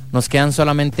 Nos quedan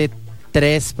solamente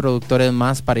 3 productores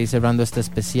más para ir cerrando este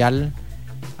especial,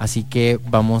 así que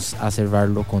vamos a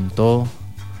cerrarlo con todo.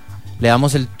 Le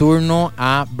damos el turno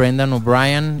a Brendan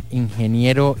O'Brien,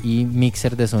 ingeniero y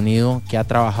mixer de sonido que ha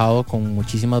trabajado con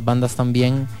muchísimas bandas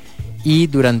también y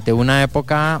durante una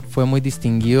época fue muy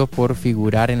distinguido por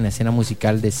figurar en la escena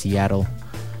musical de Seattle.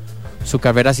 Su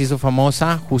carrera se hizo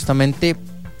famosa justamente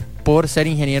por ser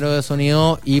ingeniero de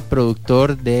sonido y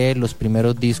productor de los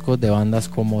primeros discos de bandas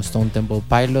como Stone Temple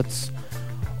Pilots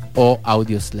o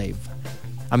Audioslave.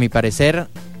 A mi parecer,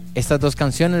 estas 2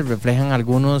 canciones reflejan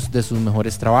algunos de sus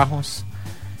mejores trabajos.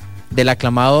 Del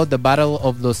aclamado The Battle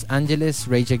of Los Angeles,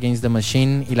 Rage Against the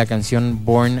Machine y la canción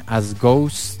Born as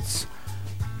Ghosts,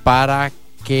 para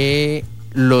que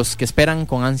los que esperan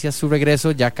con ansias su regreso,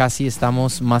 ya casi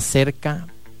estamos más cerca,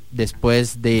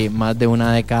 después de más de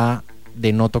una década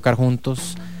de no tocar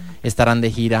juntos, estarán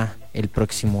de gira el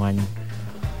próximo año.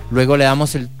 Luego le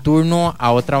damos el turno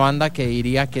a otra banda que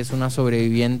diría que es una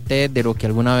sobreviviente de lo que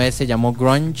alguna vez se llamó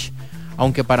grunge,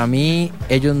 aunque para mí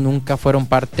ellos nunca fueron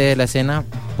parte de la escena,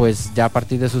 pues ya a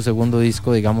partir de su segundo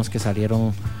disco digamos que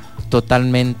salieron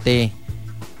totalmente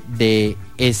de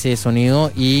ese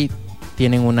sonido y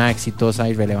tienen una exitosa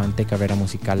y relevante carrera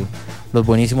musical. Los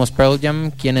buenísimos Pearl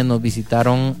Jam, quienes nos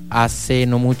visitaron hace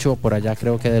no mucho, por allá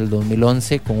creo que del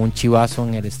 2011, con un chivazo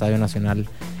en el Estadio Nacional,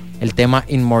 el tema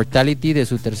Immortality de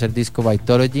su tercer disco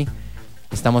Vitology.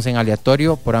 Estamos en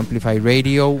Aleatorio por Amplify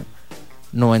Radio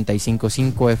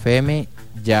 95.5 FM,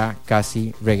 ya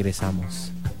casi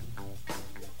regresamos.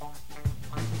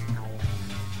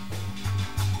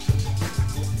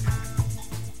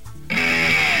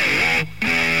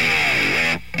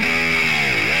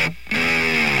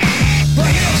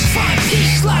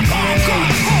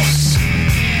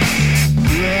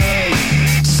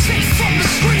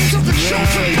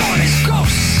 Children born as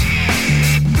ghosts.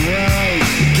 The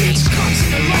gates, guns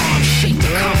and alarms shake the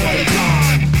convoy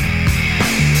dawn.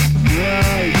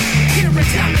 Get it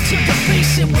down into the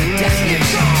basin where death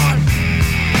lives on.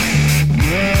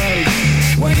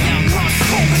 Where young blood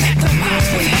foaming at the mouth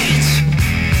with hate.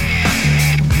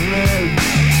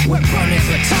 Where burning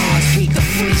batons beat the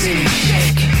freezing and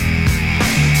shake.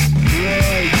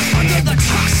 Under the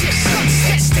toxic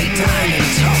sunsets they dine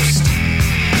and toast.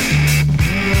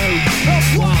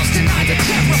 Of walls deny the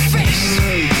terror face.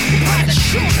 By the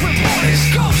children born as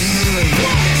ghosts.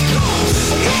 Born as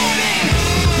ghosts. A warning.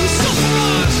 We suffer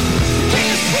us. We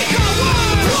can't speak our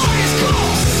words. Born as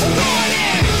ghosts. A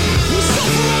warning. We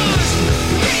suffer us.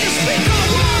 We can't speak our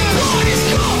words. Born as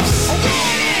ghosts. A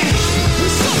warning. We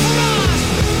suffer us.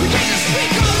 We can't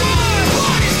speak our words.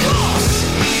 Born as ghosts.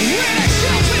 We're the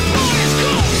children born as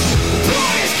ghosts.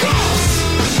 Born as ghosts.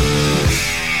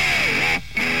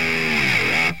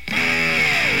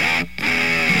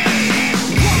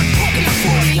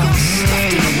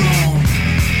 Stuffed in a room.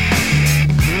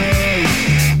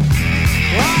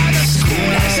 The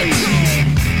school has a tomb.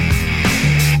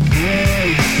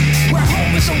 Where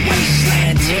home is a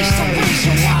wasteland, taste the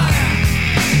razor wire.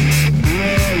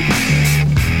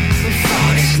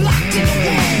 Thought is locked in a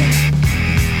womb.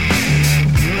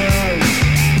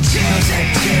 Tales that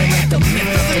tear at the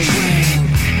myth of the dream.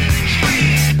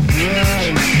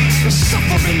 The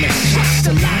suffering that sucks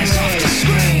the lies off the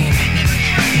screen.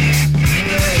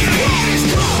 Born as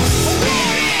ghosts, a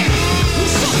warning. We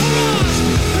suffer us,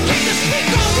 forget to speak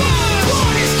our words.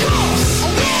 Born as ghosts, a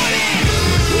warning.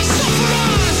 We suffer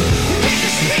us, forget to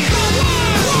speak our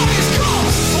words. Born as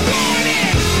ghosts, a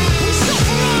warning. We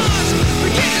suffer us,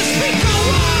 forget to speak our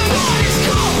words. Born as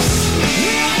ghosts,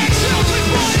 we are the children.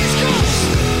 Born as ghosts,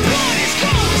 born as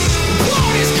ghosts,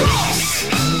 born as ghosts.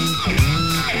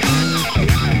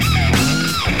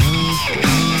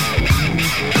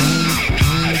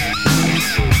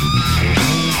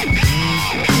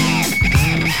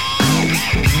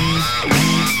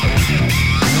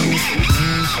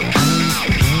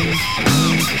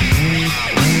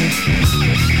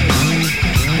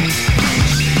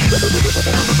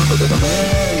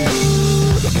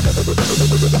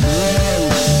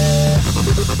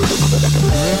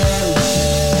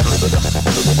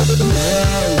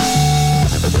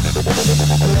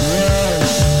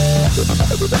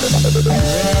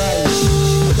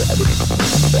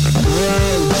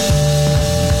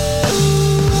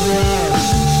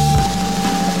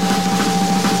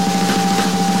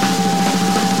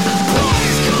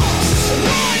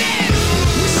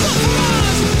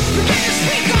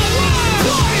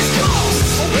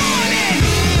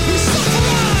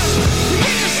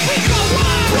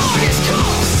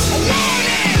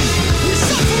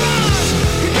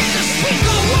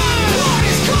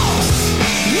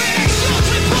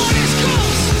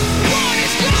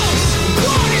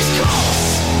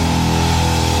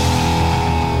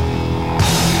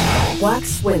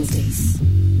 Wax Wednesdays.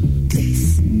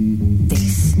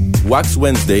 Wax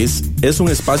Wednesdays es un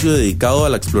espacio dedicado a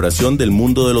la exploración del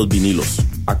mundo de los vinilos.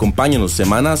 Acompáñanos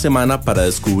semana a semana para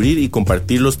descubrir y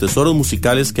compartir los tesoros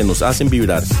musicales que nos hacen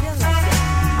vibrar.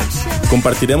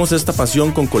 Compartiremos esta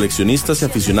pasión con coleccionistas y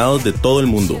aficionados de todo el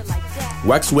mundo.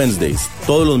 Wax Wednesdays,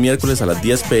 todos los miércoles a las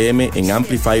 10 p.m. en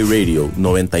Amplify Radio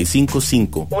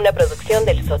 95.5. Una producción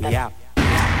del sótano.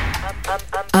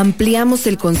 Ampliamos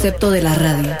el concepto de la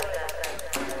radio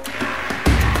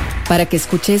para que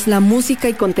escuches la música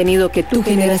y contenido que tu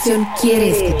generación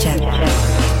quiere escuchar.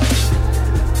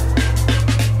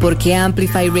 Porque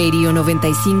Amplify Radio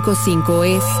 95.5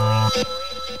 es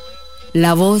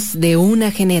la voz de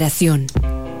una generación.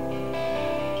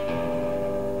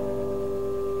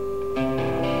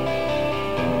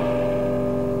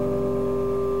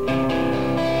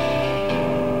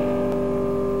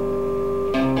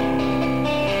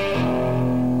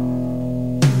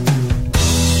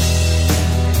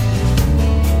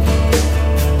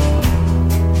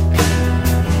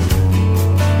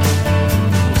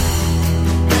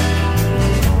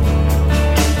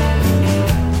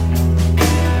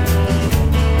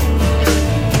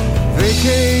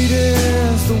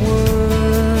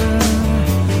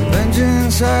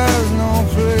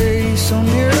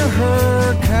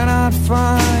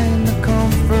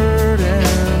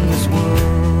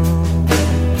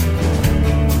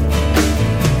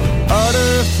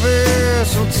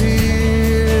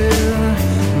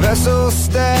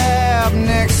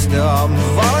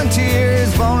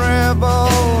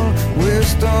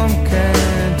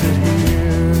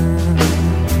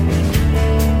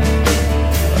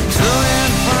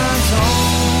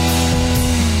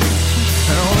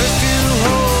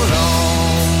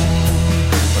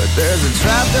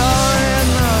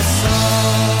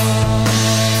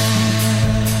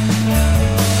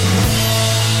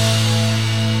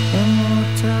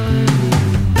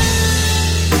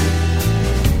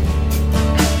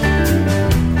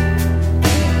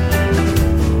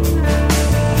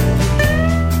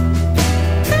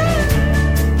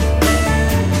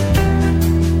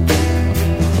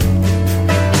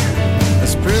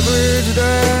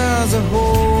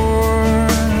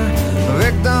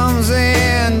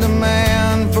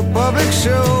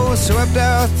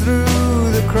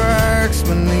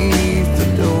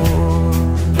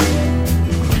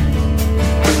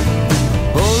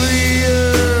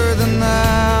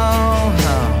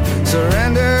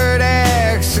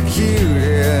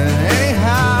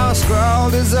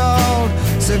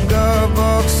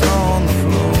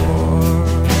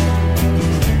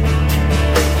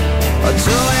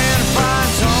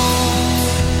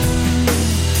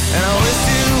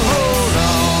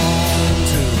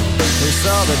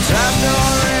 Saw the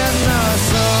trapdoor in the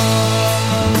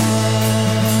sun.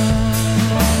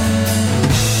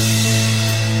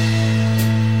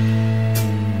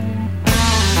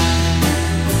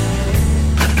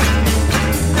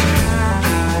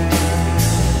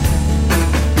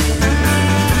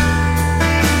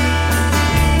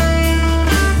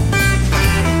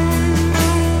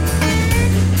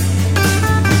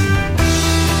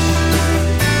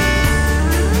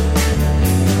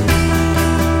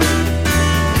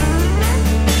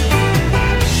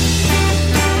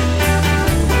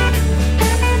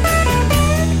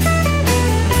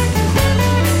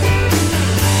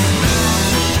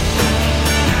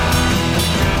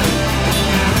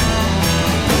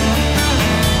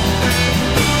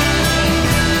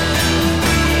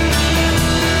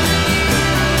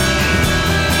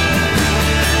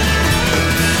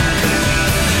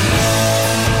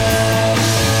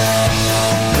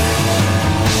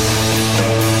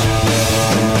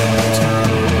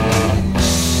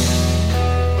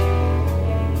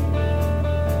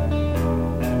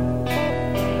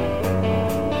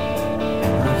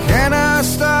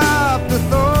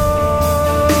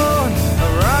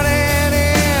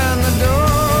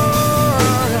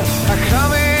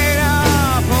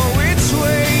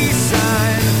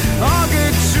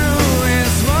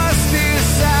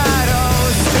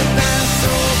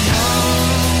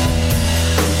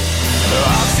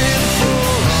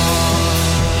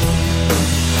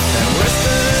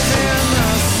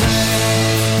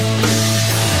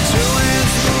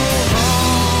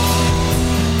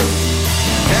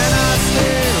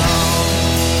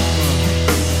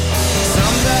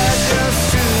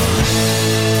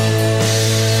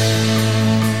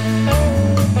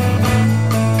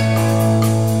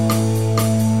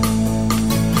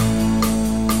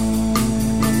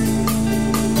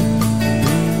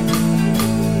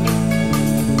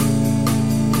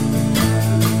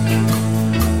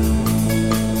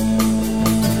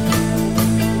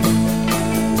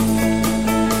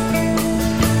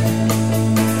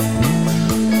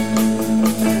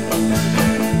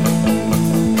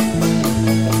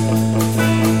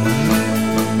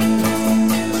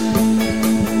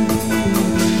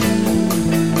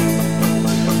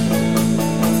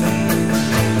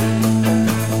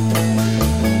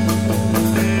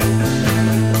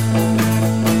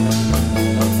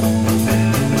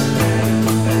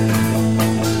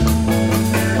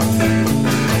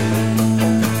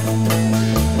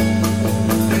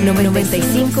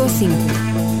 95.5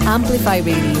 Amplify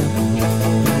Radio.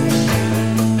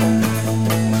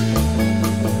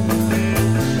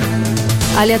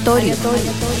 Aleatorio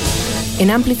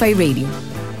en Amplify Radio.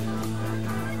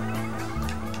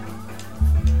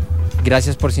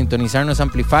 Gracias por sintonizarnos,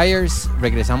 Amplifiers.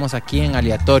 Regresamos aquí en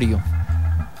Aleatorio.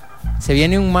 Se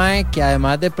viene un mae que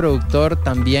además de productor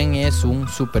también es un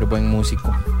súper buen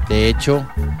músico. De hecho,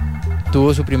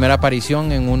 tuvo su primera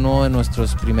aparición en uno de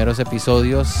nuestros primeros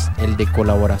episodios, el de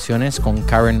colaboraciones con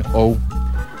Karen O,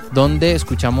 donde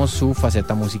escuchamos su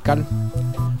faceta musical.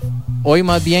 Hoy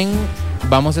más bien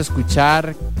vamos a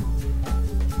escuchar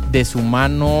de su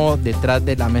mano detrás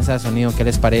de la mesa de sonido. ¿Qué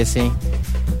les parece?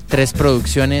 3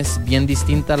 producciones bien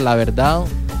distintas, la verdad.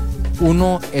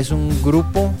 Uno es un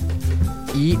grupo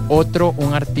y otro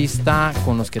un artista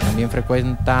con los que también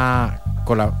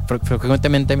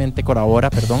frecuentemente colabora,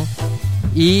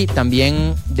 y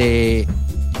también de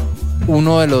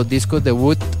uno de los discos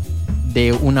debut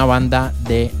de una banda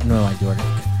de Nueva York.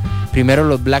 Primero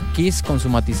los Black Keys con su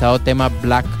matizado tema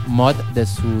Black Mud de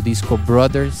su disco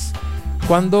Brothers,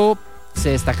 cuando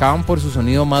se destacaban por su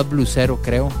sonido más bluesero,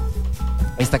 creo.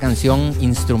 Esta canción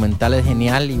instrumental es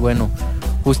genial y bueno,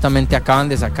 justamente acaban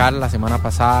de sacar la semana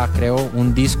pasada, creo,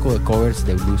 un disco de covers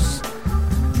de blues.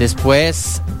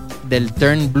 Después del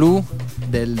Turn Blue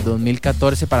del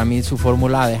 2014, para mí su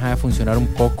fórmula deja de funcionar un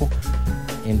poco.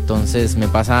 Entonces me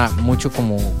pasa mucho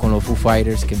como con los Foo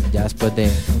Fighters, que ya después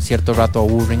de un cierto rato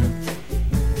aburren.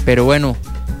 Pero bueno,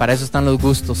 para eso están los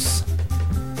gustos.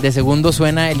 De segundo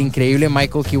suena el increíble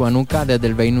Michael Kiwanuka desde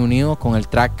el Reino Unido con el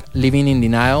track Living in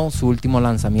Denial, su último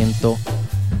lanzamiento,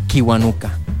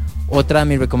 Kiwanuka. Otra de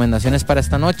mis recomendaciones para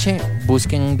esta noche,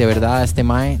 busquen de verdad a este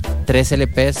mae, 3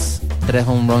 LPs, 3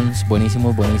 home runs,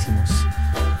 buenísimos.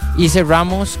 Y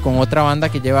cerramos con otra banda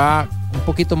que lleva un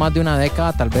poquito más de una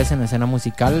década tal vez en la escena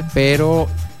musical, pero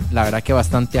la verdad que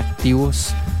bastante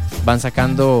activos. Van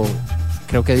sacando,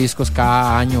 creo que discos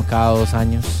cada año, cada 2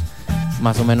 años,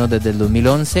 más o menos desde el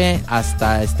 2011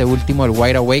 hasta este último, el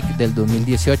Wide Awake del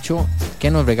 2018,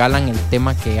 que nos regalan el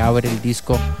tema que abre el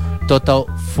disco Total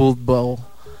Football.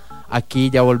 Aquí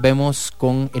ya volvemos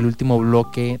con el último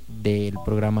bloque del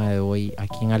programa de hoy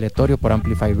aquí en Aleatorio por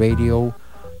Amplify Radio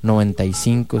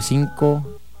 95.5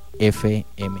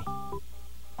 FM.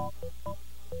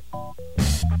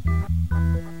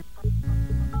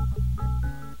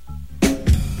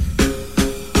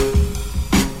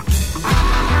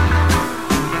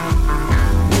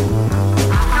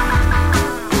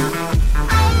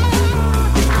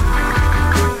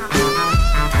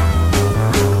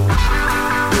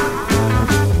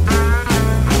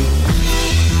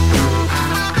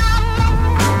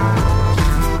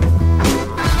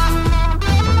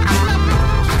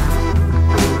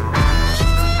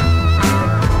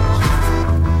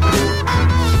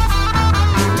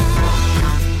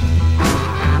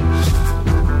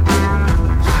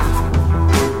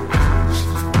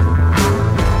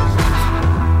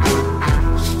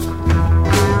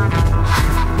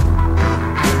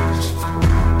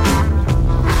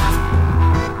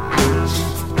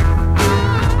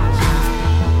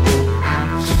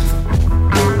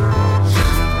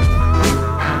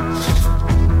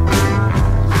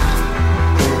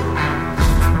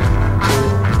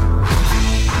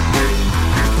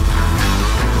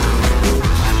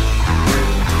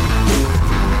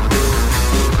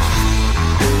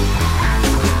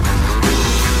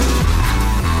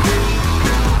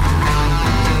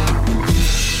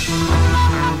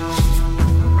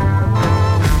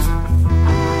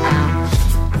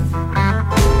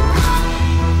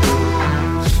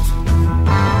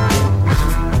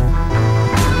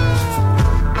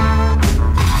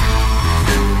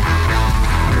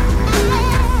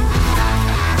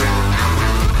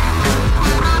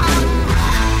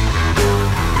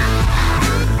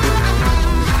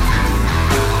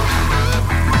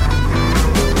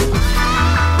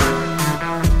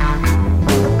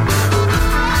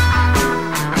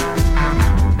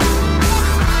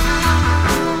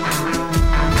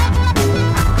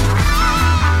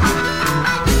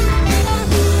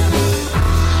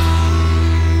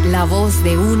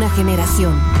 De una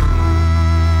generación.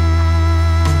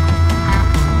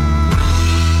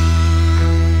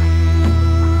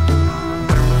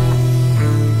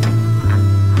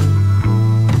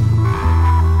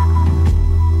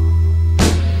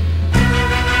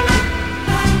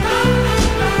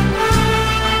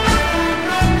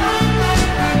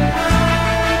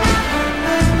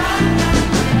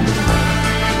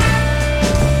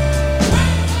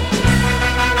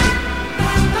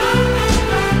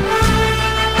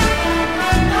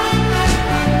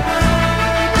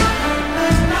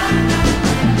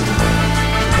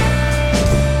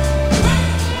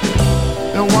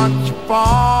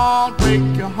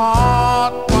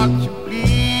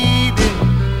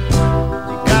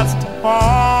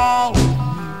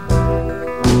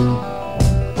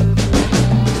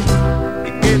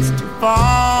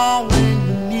 fall when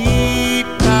you need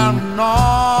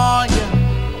paranoia.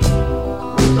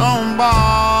 Don't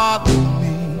bother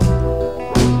me.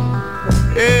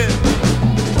 Yeah.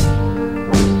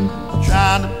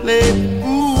 Trying to play the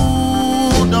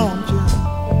fool, don't you?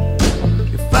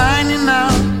 You're finding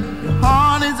out your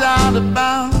heart is out of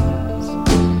bounds.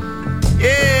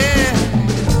 Yeah.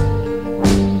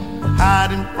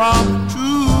 Hiding from the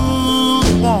truth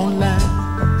won't last.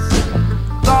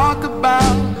 Talk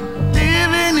about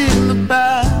living in the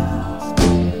past.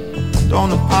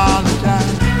 Don't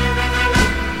apologize.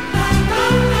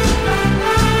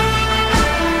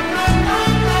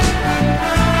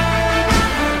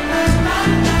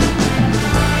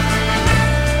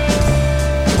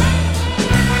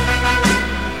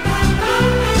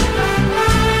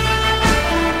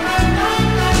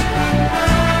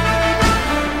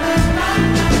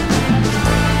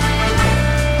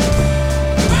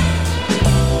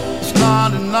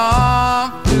 Not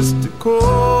enough just to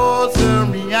cause a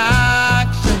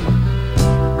reaction.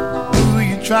 Who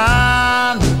you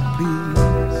trying to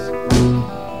please?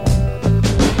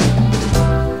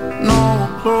 No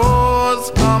applause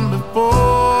come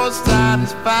before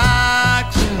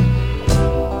satisfaction.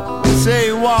 Say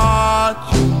what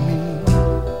you mean.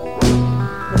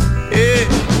 Yeah.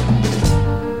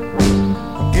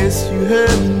 Guess you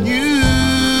heard the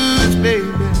news,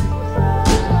 baby.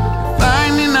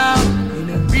 Finding out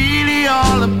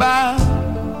all about,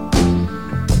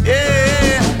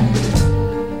 yeah,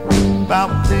 about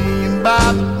playing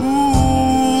by the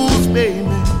rules, baby.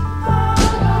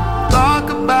 Talk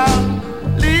about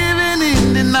living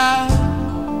in denial,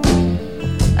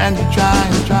 and you try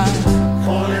and try.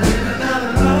 Falling in and out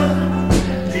of love.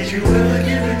 Did you ever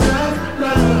give enough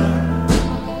love?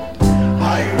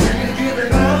 Are you really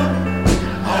giving up?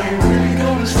 Are you really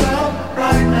gonna stop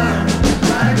right now?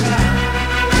 Right now.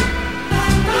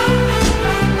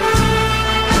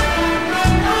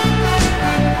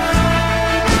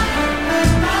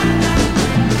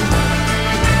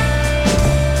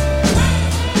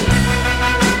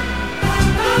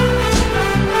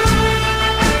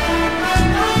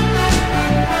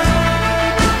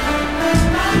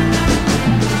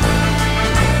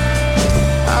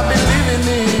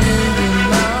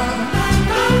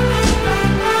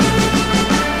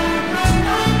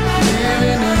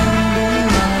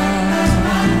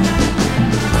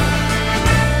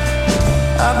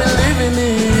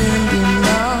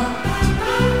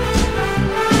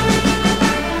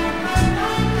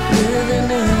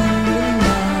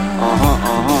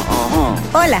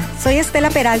 Hola, soy Estela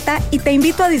Peralta y te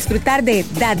invito a disfrutar de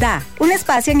Dada, un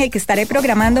espacio en el que estaré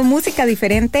programando música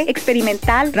diferente,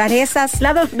 experimental, rarezas,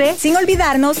 lados B, sin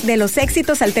olvidarnos de los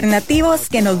éxitos alternativos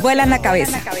que nos vuelan la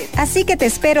cabeza. Así que te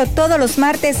espero todos los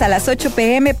martes a las 8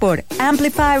 p.m. por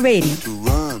Amplify Radio.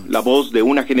 La voz de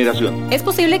una generación. ¿Es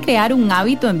posible crear un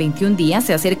hábito en 21 días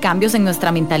y hacer cambios en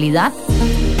nuestra mentalidad?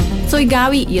 Soy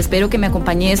Gaby y espero que me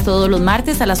acompañes todos los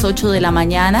martes a las 8 de la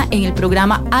mañana en el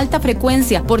programa Alta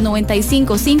Frecuencia por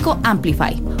 95.5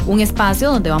 Amplify, un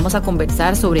espacio donde vamos a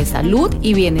conversar sobre salud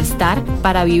y bienestar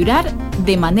para vibrar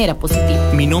de manera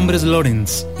positiva. Mi nombre es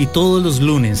Lawrence y todos los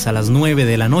lunes a las 9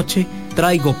 de la noche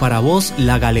traigo para vos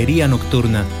La Galería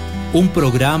Nocturna, un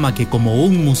programa que como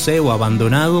un museo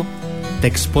abandonado te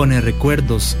expone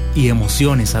recuerdos y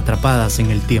emociones atrapadas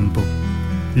en el tiempo.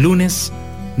 Lunes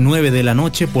 9 de la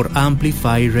noche por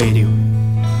Amplify Radio.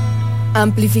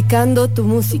 Amplificando tu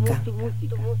música.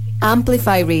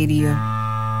 Amplify Radio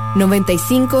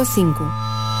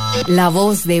 95.5. La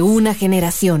voz de una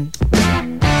generación.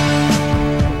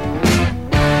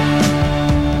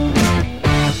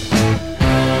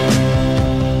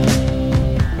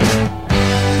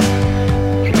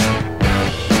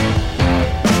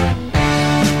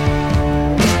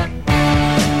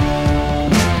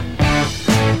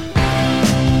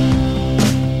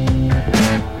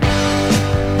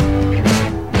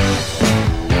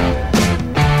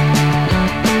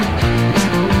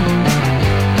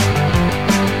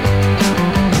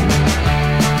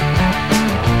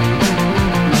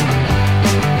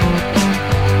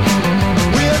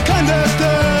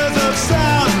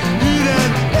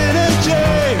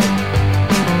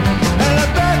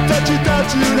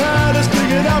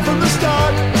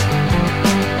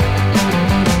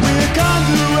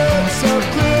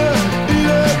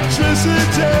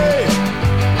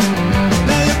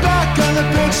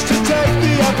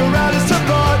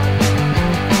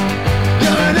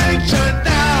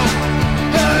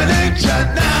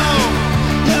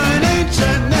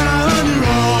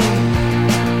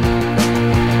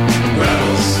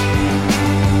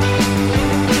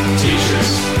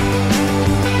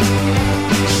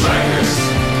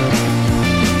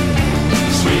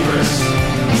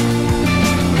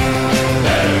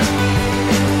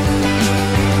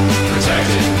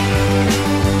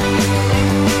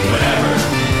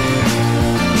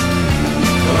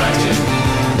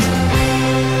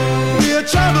 you're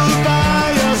troubled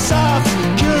by your soft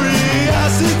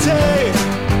curiosity,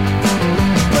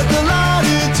 but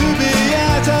delighted to be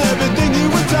at everything you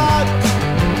were taught.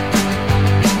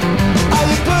 Are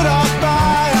you put off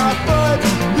by our foot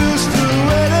loose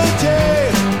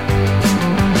fluidity?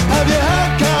 Have you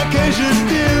had Caucasian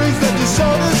feelings that you so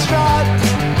distraught?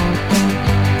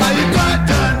 Are you quite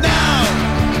done now?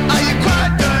 Are you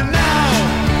quite done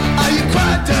now? Are you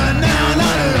quite done now?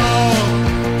 Not at all.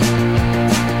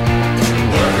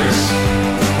 Workers,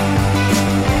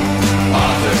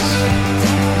 authors,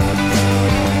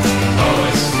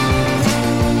 poets,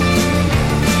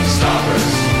 stoppers,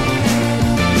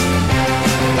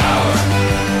 power,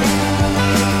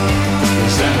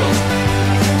 assemble.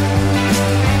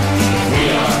 We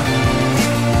are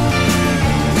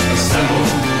assembled.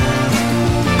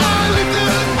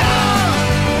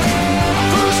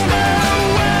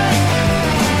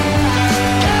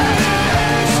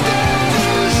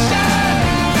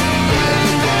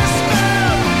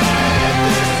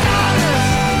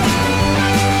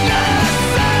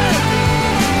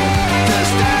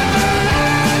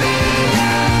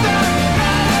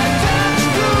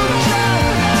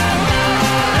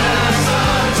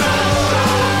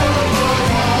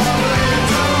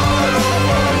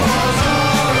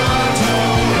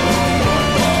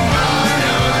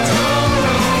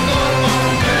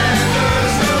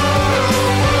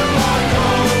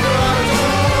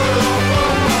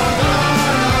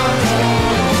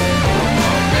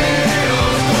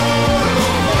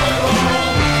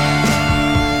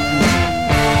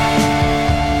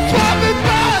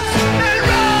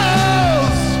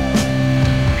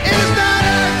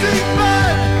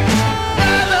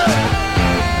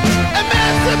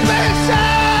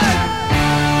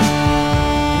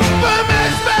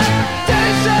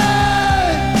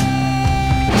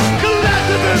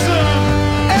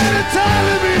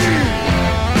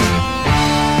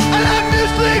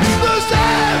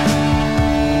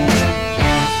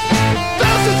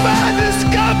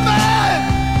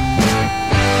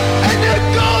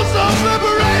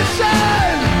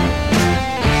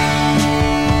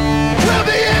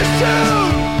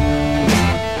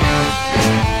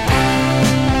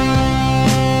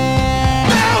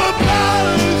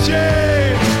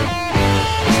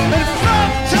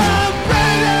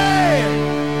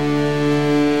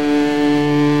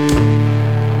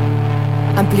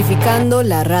 Amplificando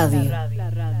la radio.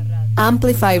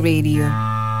 Amplify Radio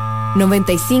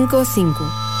 95.5.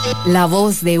 La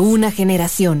voz de una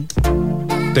generación.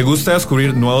 ¿Te gusta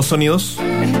descubrir nuevos sonidos?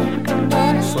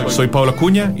 Soy Pablo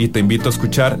Acuña y te invito a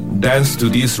escuchar Dance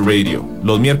to This Radio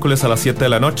los miércoles a las 7 de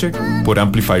la noche por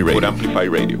Amplify Radio.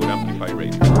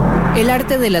 El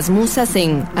arte de las musas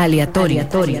en aleatorio.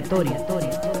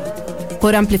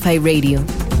 Por Amplify Radio.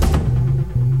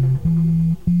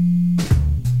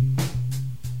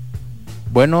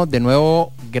 Bueno, de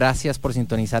nuevo, gracias por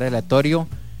sintonizar Aleatorio.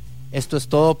 Esto es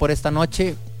todo por esta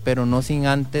noche, pero no sin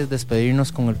antes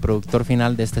despedirnos con el productor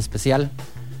final de este especial.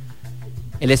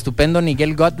 El estupendo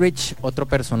Nigel Godrich, otro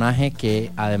personaje que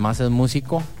además es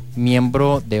músico,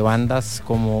 miembro de bandas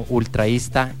como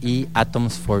Ultraísta y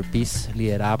Atoms for Peace,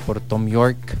 liderada por Tom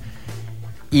York,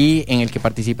 y en el que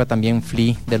participa también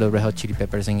Flea de los Red Hot Chili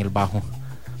Peppers en el bajo.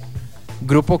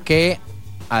 Grupo que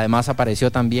además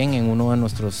apareció también en uno de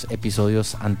nuestros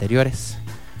episodios anteriores.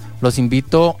 Los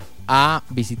invito a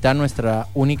visitar nuestra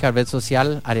única red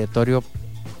social,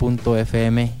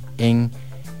 aleatorio.fm, en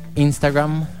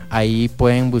Instagram. Ahí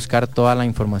pueden buscar toda la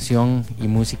información y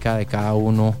música de cada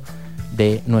uno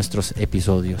de nuestros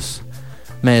episodios.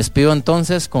 Me despido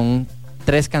entonces con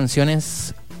 3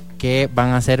 canciones que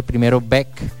van a ser primero Beck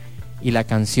y la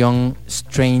canción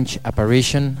Strange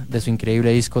Apparition de su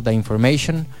increíble disco The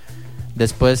Information.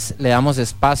 Después le damos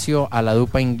espacio a la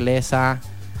dupla inglesa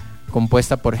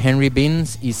compuesta por Henry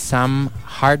Beans y Sam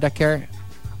Hardaker,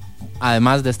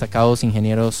 además destacados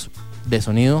ingenieros de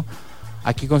sonido,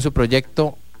 aquí con su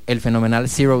proyecto el fenomenal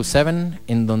 07,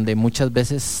 en donde muchas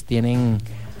veces tienen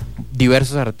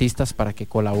diversos artistas para que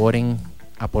colaboren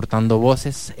aportando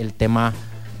voces. El tema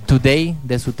Today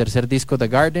de su tercer disco The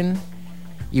Garden.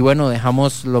 Y bueno,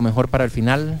 dejamos lo mejor para el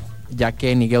final, ya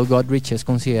que Nigel Godrich es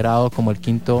considerado como el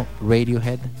quinto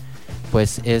Radiohead,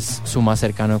 pues es su más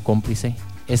cercano cómplice.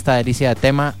 Esta delicia de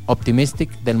tema, Optimistic,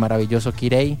 del maravilloso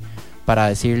Kirei, para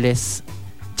decirles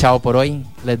chao por hoy.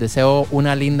 Les deseo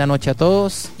una linda noche a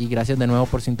todos y gracias de nuevo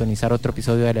por sintonizar otro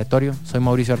episodio de Aleatorio. Soy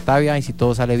Mauricio Artavia y si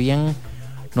todo sale bien,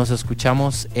 nos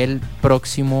escuchamos el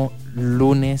próximo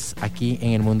lunes aquí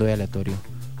en el Mundo de Aleatorio.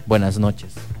 Buenas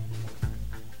noches.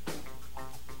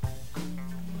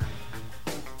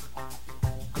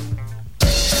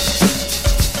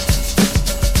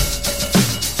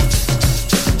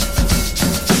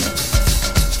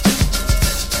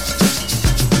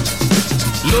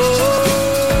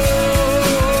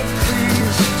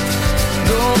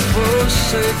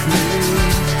 safely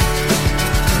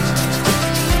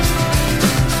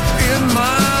in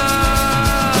my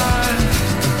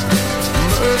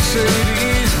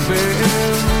Mercedes-Benz.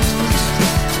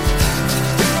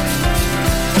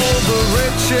 All the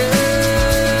riches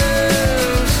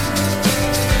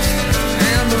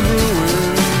and the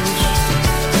ruins.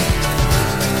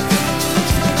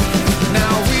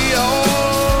 Now we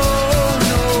all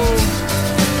know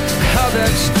how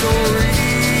that story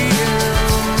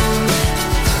ends.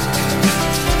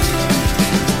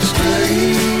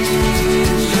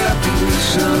 Strange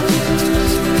apparition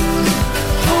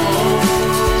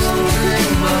haunting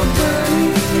my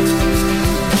brain,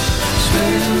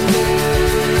 standing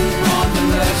on the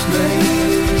last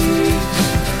days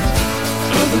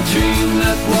of a dream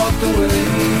that walked away.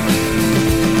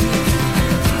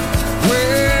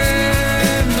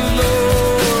 When the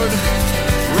Lord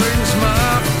rings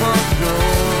my front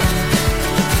door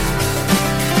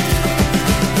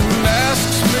and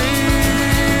asks me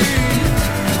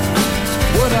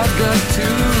what I've got to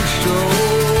show,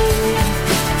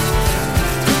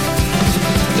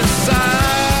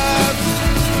 beside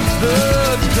the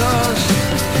dust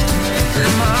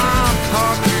in my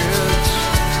pockets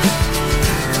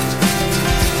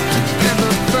and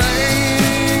the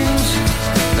things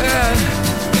that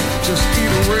just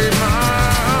eat away my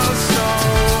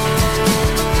soul.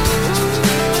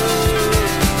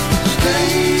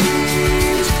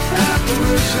 Strange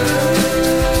apparition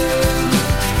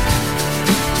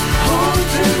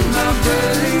haunting my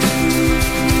brain.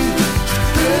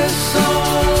 This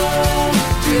song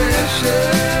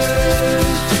ashes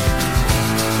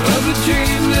of a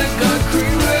dream that got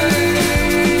cremated.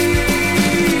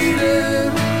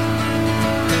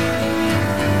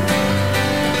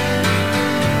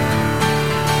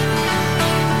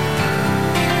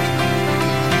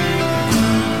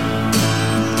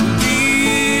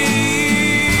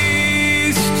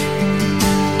 Least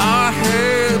I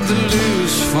had to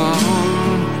lose from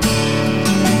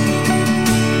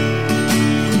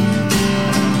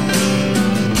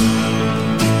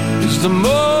is the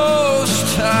most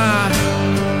I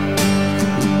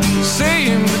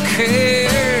seem to care.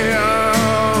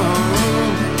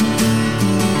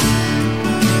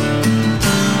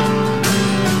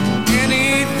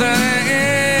 Anything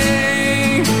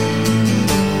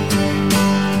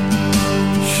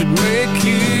should make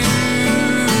you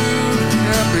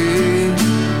happy.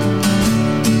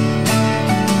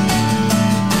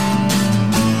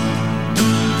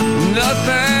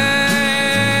 Nothing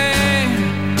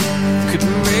could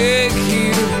make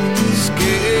you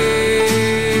scared.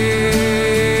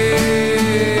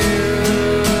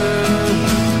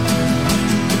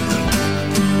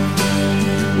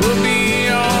 We'll be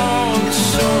on the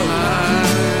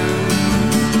shoreline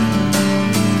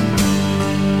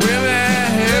when that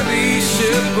heavy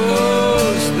ship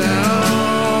goes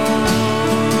down.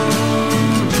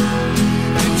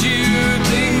 Did you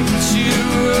think that you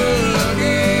were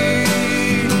lucky?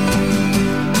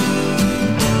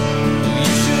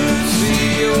 You should see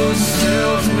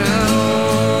yourself now.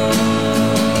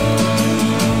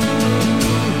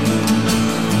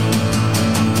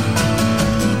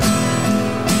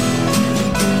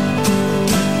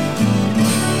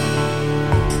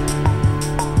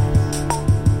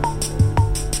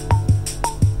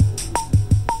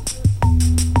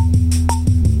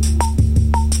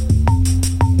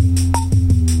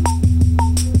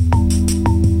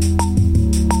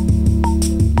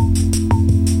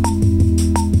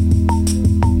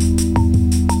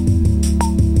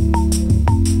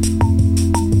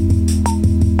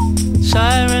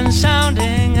 Sirens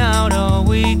sounding out, are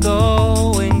we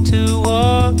going to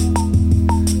war?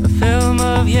 A film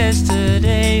of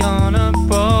yesterday on a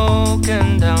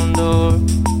broken down door.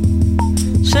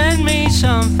 Send me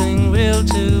something real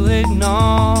to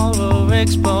ignore or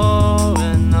explore,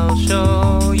 and I'll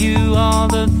show you all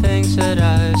the things that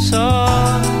I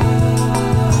saw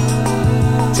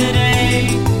today.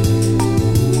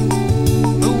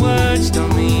 The words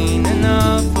don't mean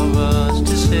enough for us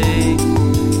to say,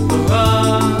 for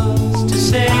us to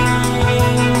say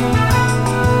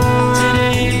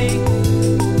today,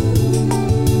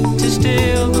 to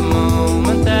steal the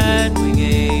moment that we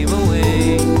gave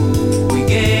away. We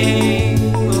gave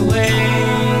away,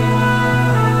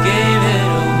 gave it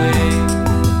away.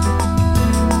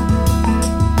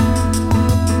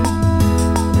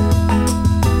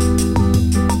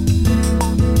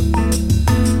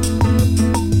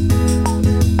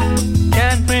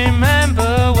 Can't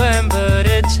remember when, but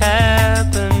it's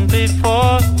happened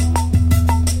before.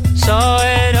 Saw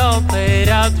it all played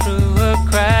out through a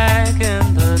crack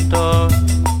in the door.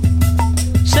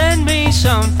 Send me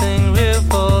something real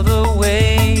for the way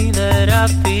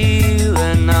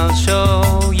will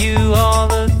show you all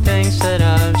the things that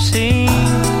I've seen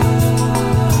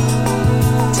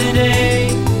today.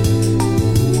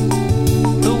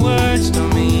 The words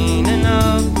don't mean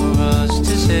enough for us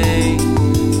to say,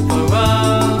 for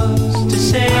us to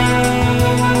say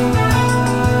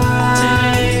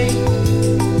today,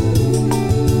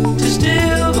 to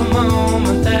still the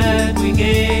moment that we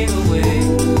gave away,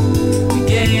 we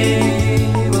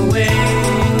gave away.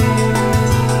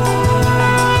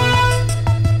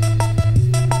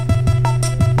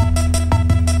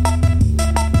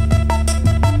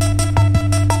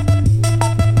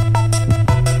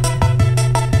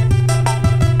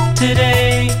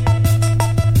 Today,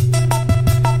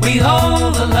 we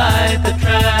hold the light that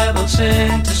travels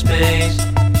into space,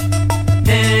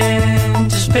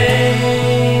 into space.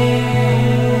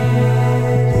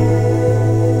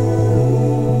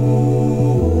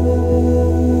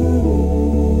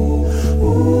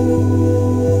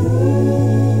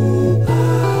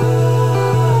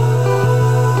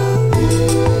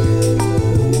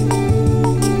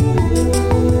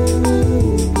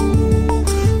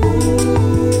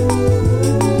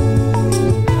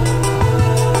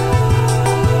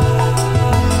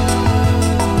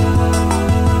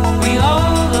 We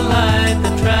hold the light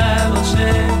that travels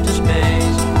into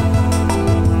space.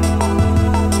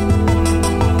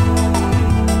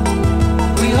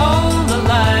 We hold the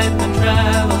light that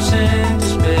travels into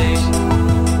space.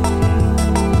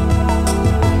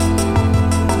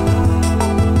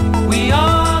 We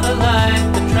are the light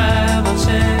that travels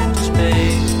into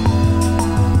space.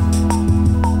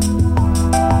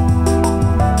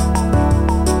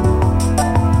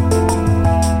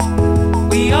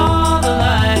 We are the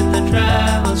light that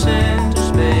travels into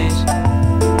space.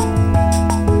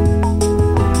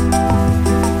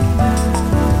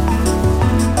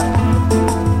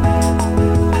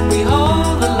 We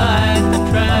hold the light that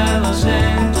travels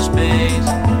into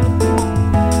space.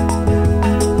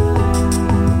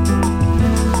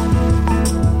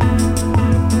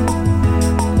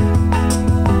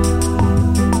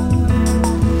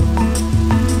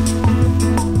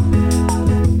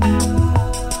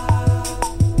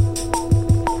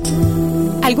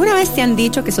 ¿Alguna vez te han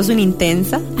dicho que sos una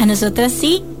intensa? A nosotras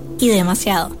sí, y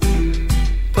demasiado.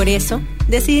 Por eso,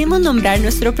 decidimos nombrar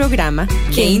nuestro programa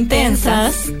 ¡Qué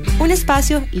intensas! Un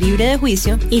espacio libre de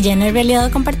juicio Y lleno de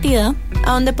realidad compartida.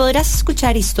 a donde podrás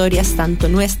escuchar historias tanto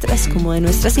nuestras como de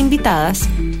nuestras invitadas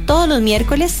todos los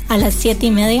miércoles A las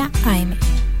 7:30 AM.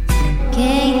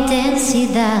 ¡Qué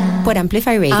intensidad! por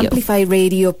Amplify Radio.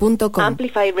 Amplifyradio.com.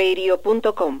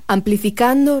 Amplifyradio.com.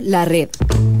 Amplificando la red.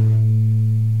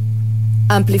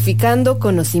 Amplificando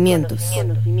conocimientos.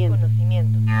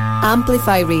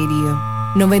 Amplify Radio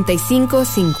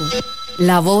 95.5.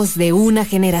 La voz de una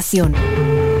generación.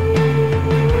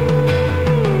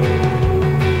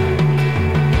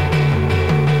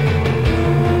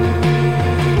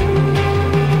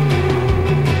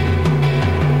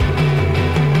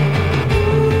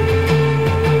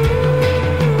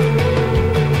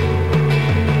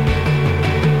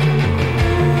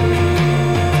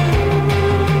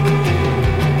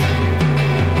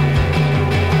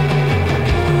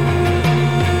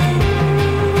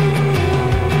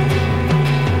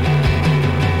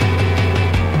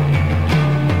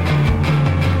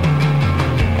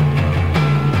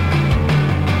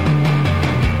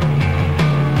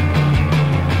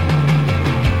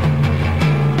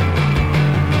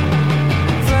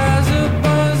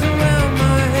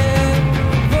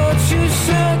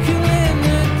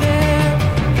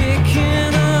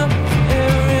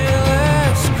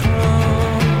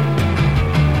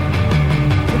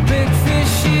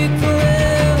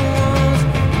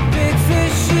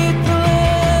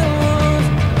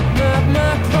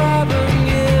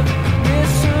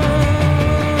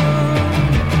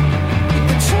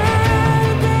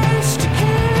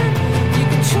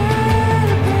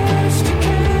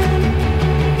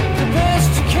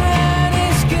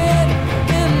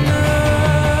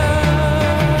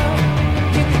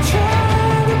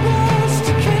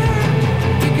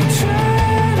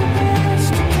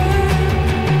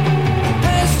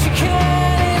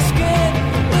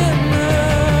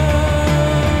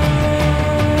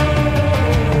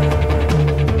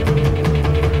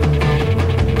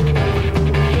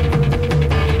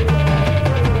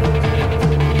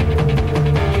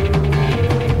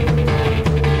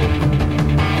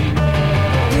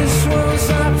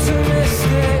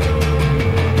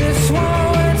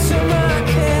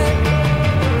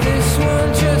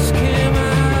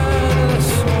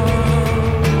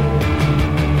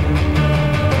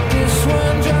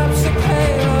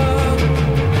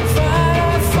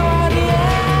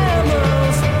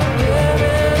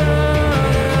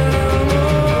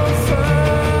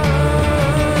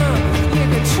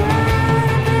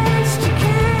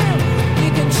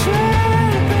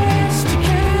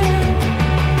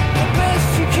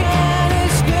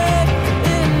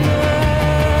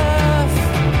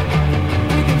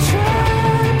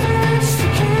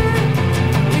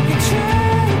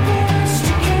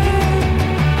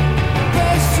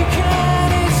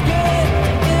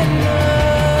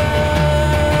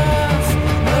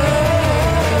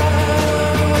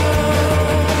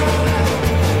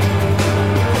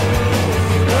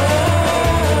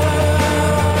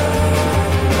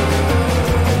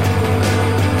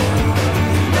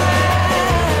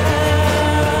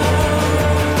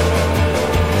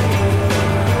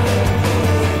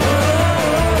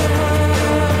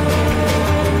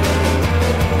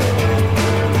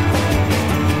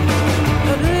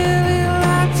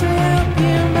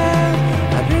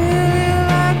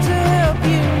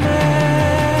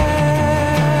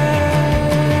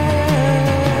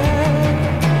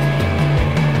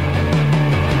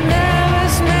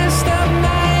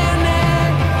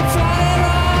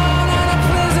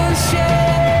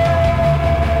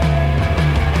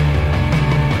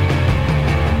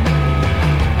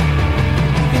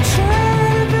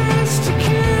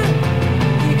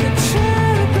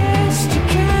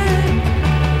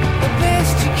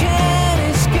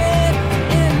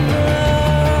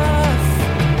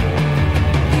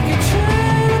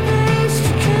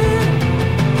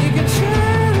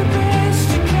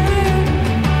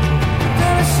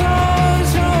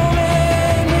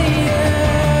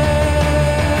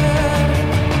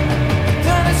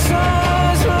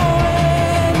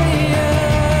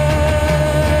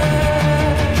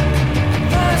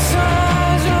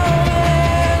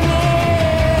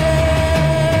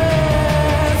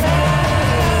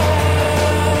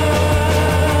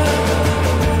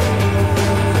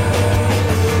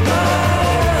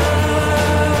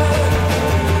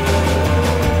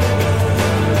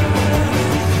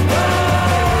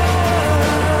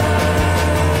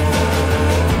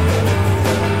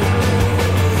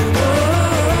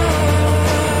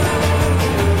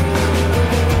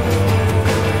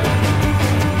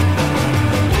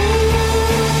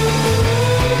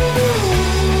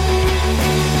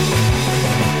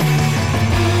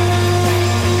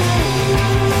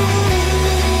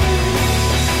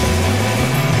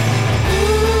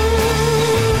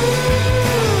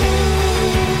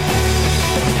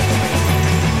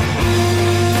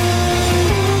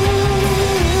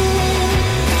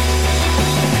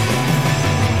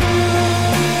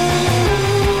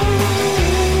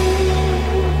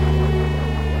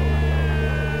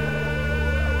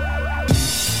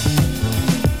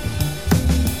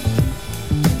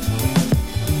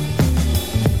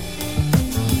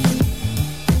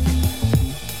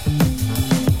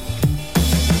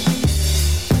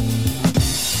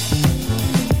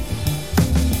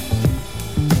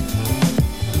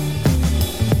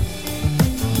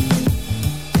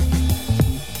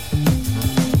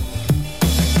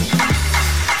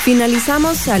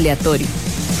 Finalizamos Aleatorio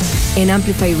en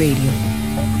Amplify Radio.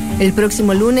 El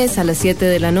próximo lunes a las 7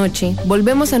 de la noche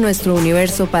volvemos a nuestro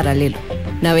universo paralelo,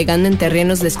 navegando en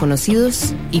terrenos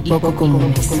desconocidos y poco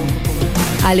comunes.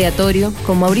 Aleatorio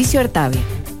con Mauricio Artavia,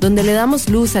 donde le damos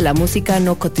luz a la música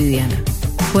no cotidiana.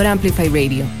 Por Amplify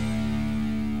Radio.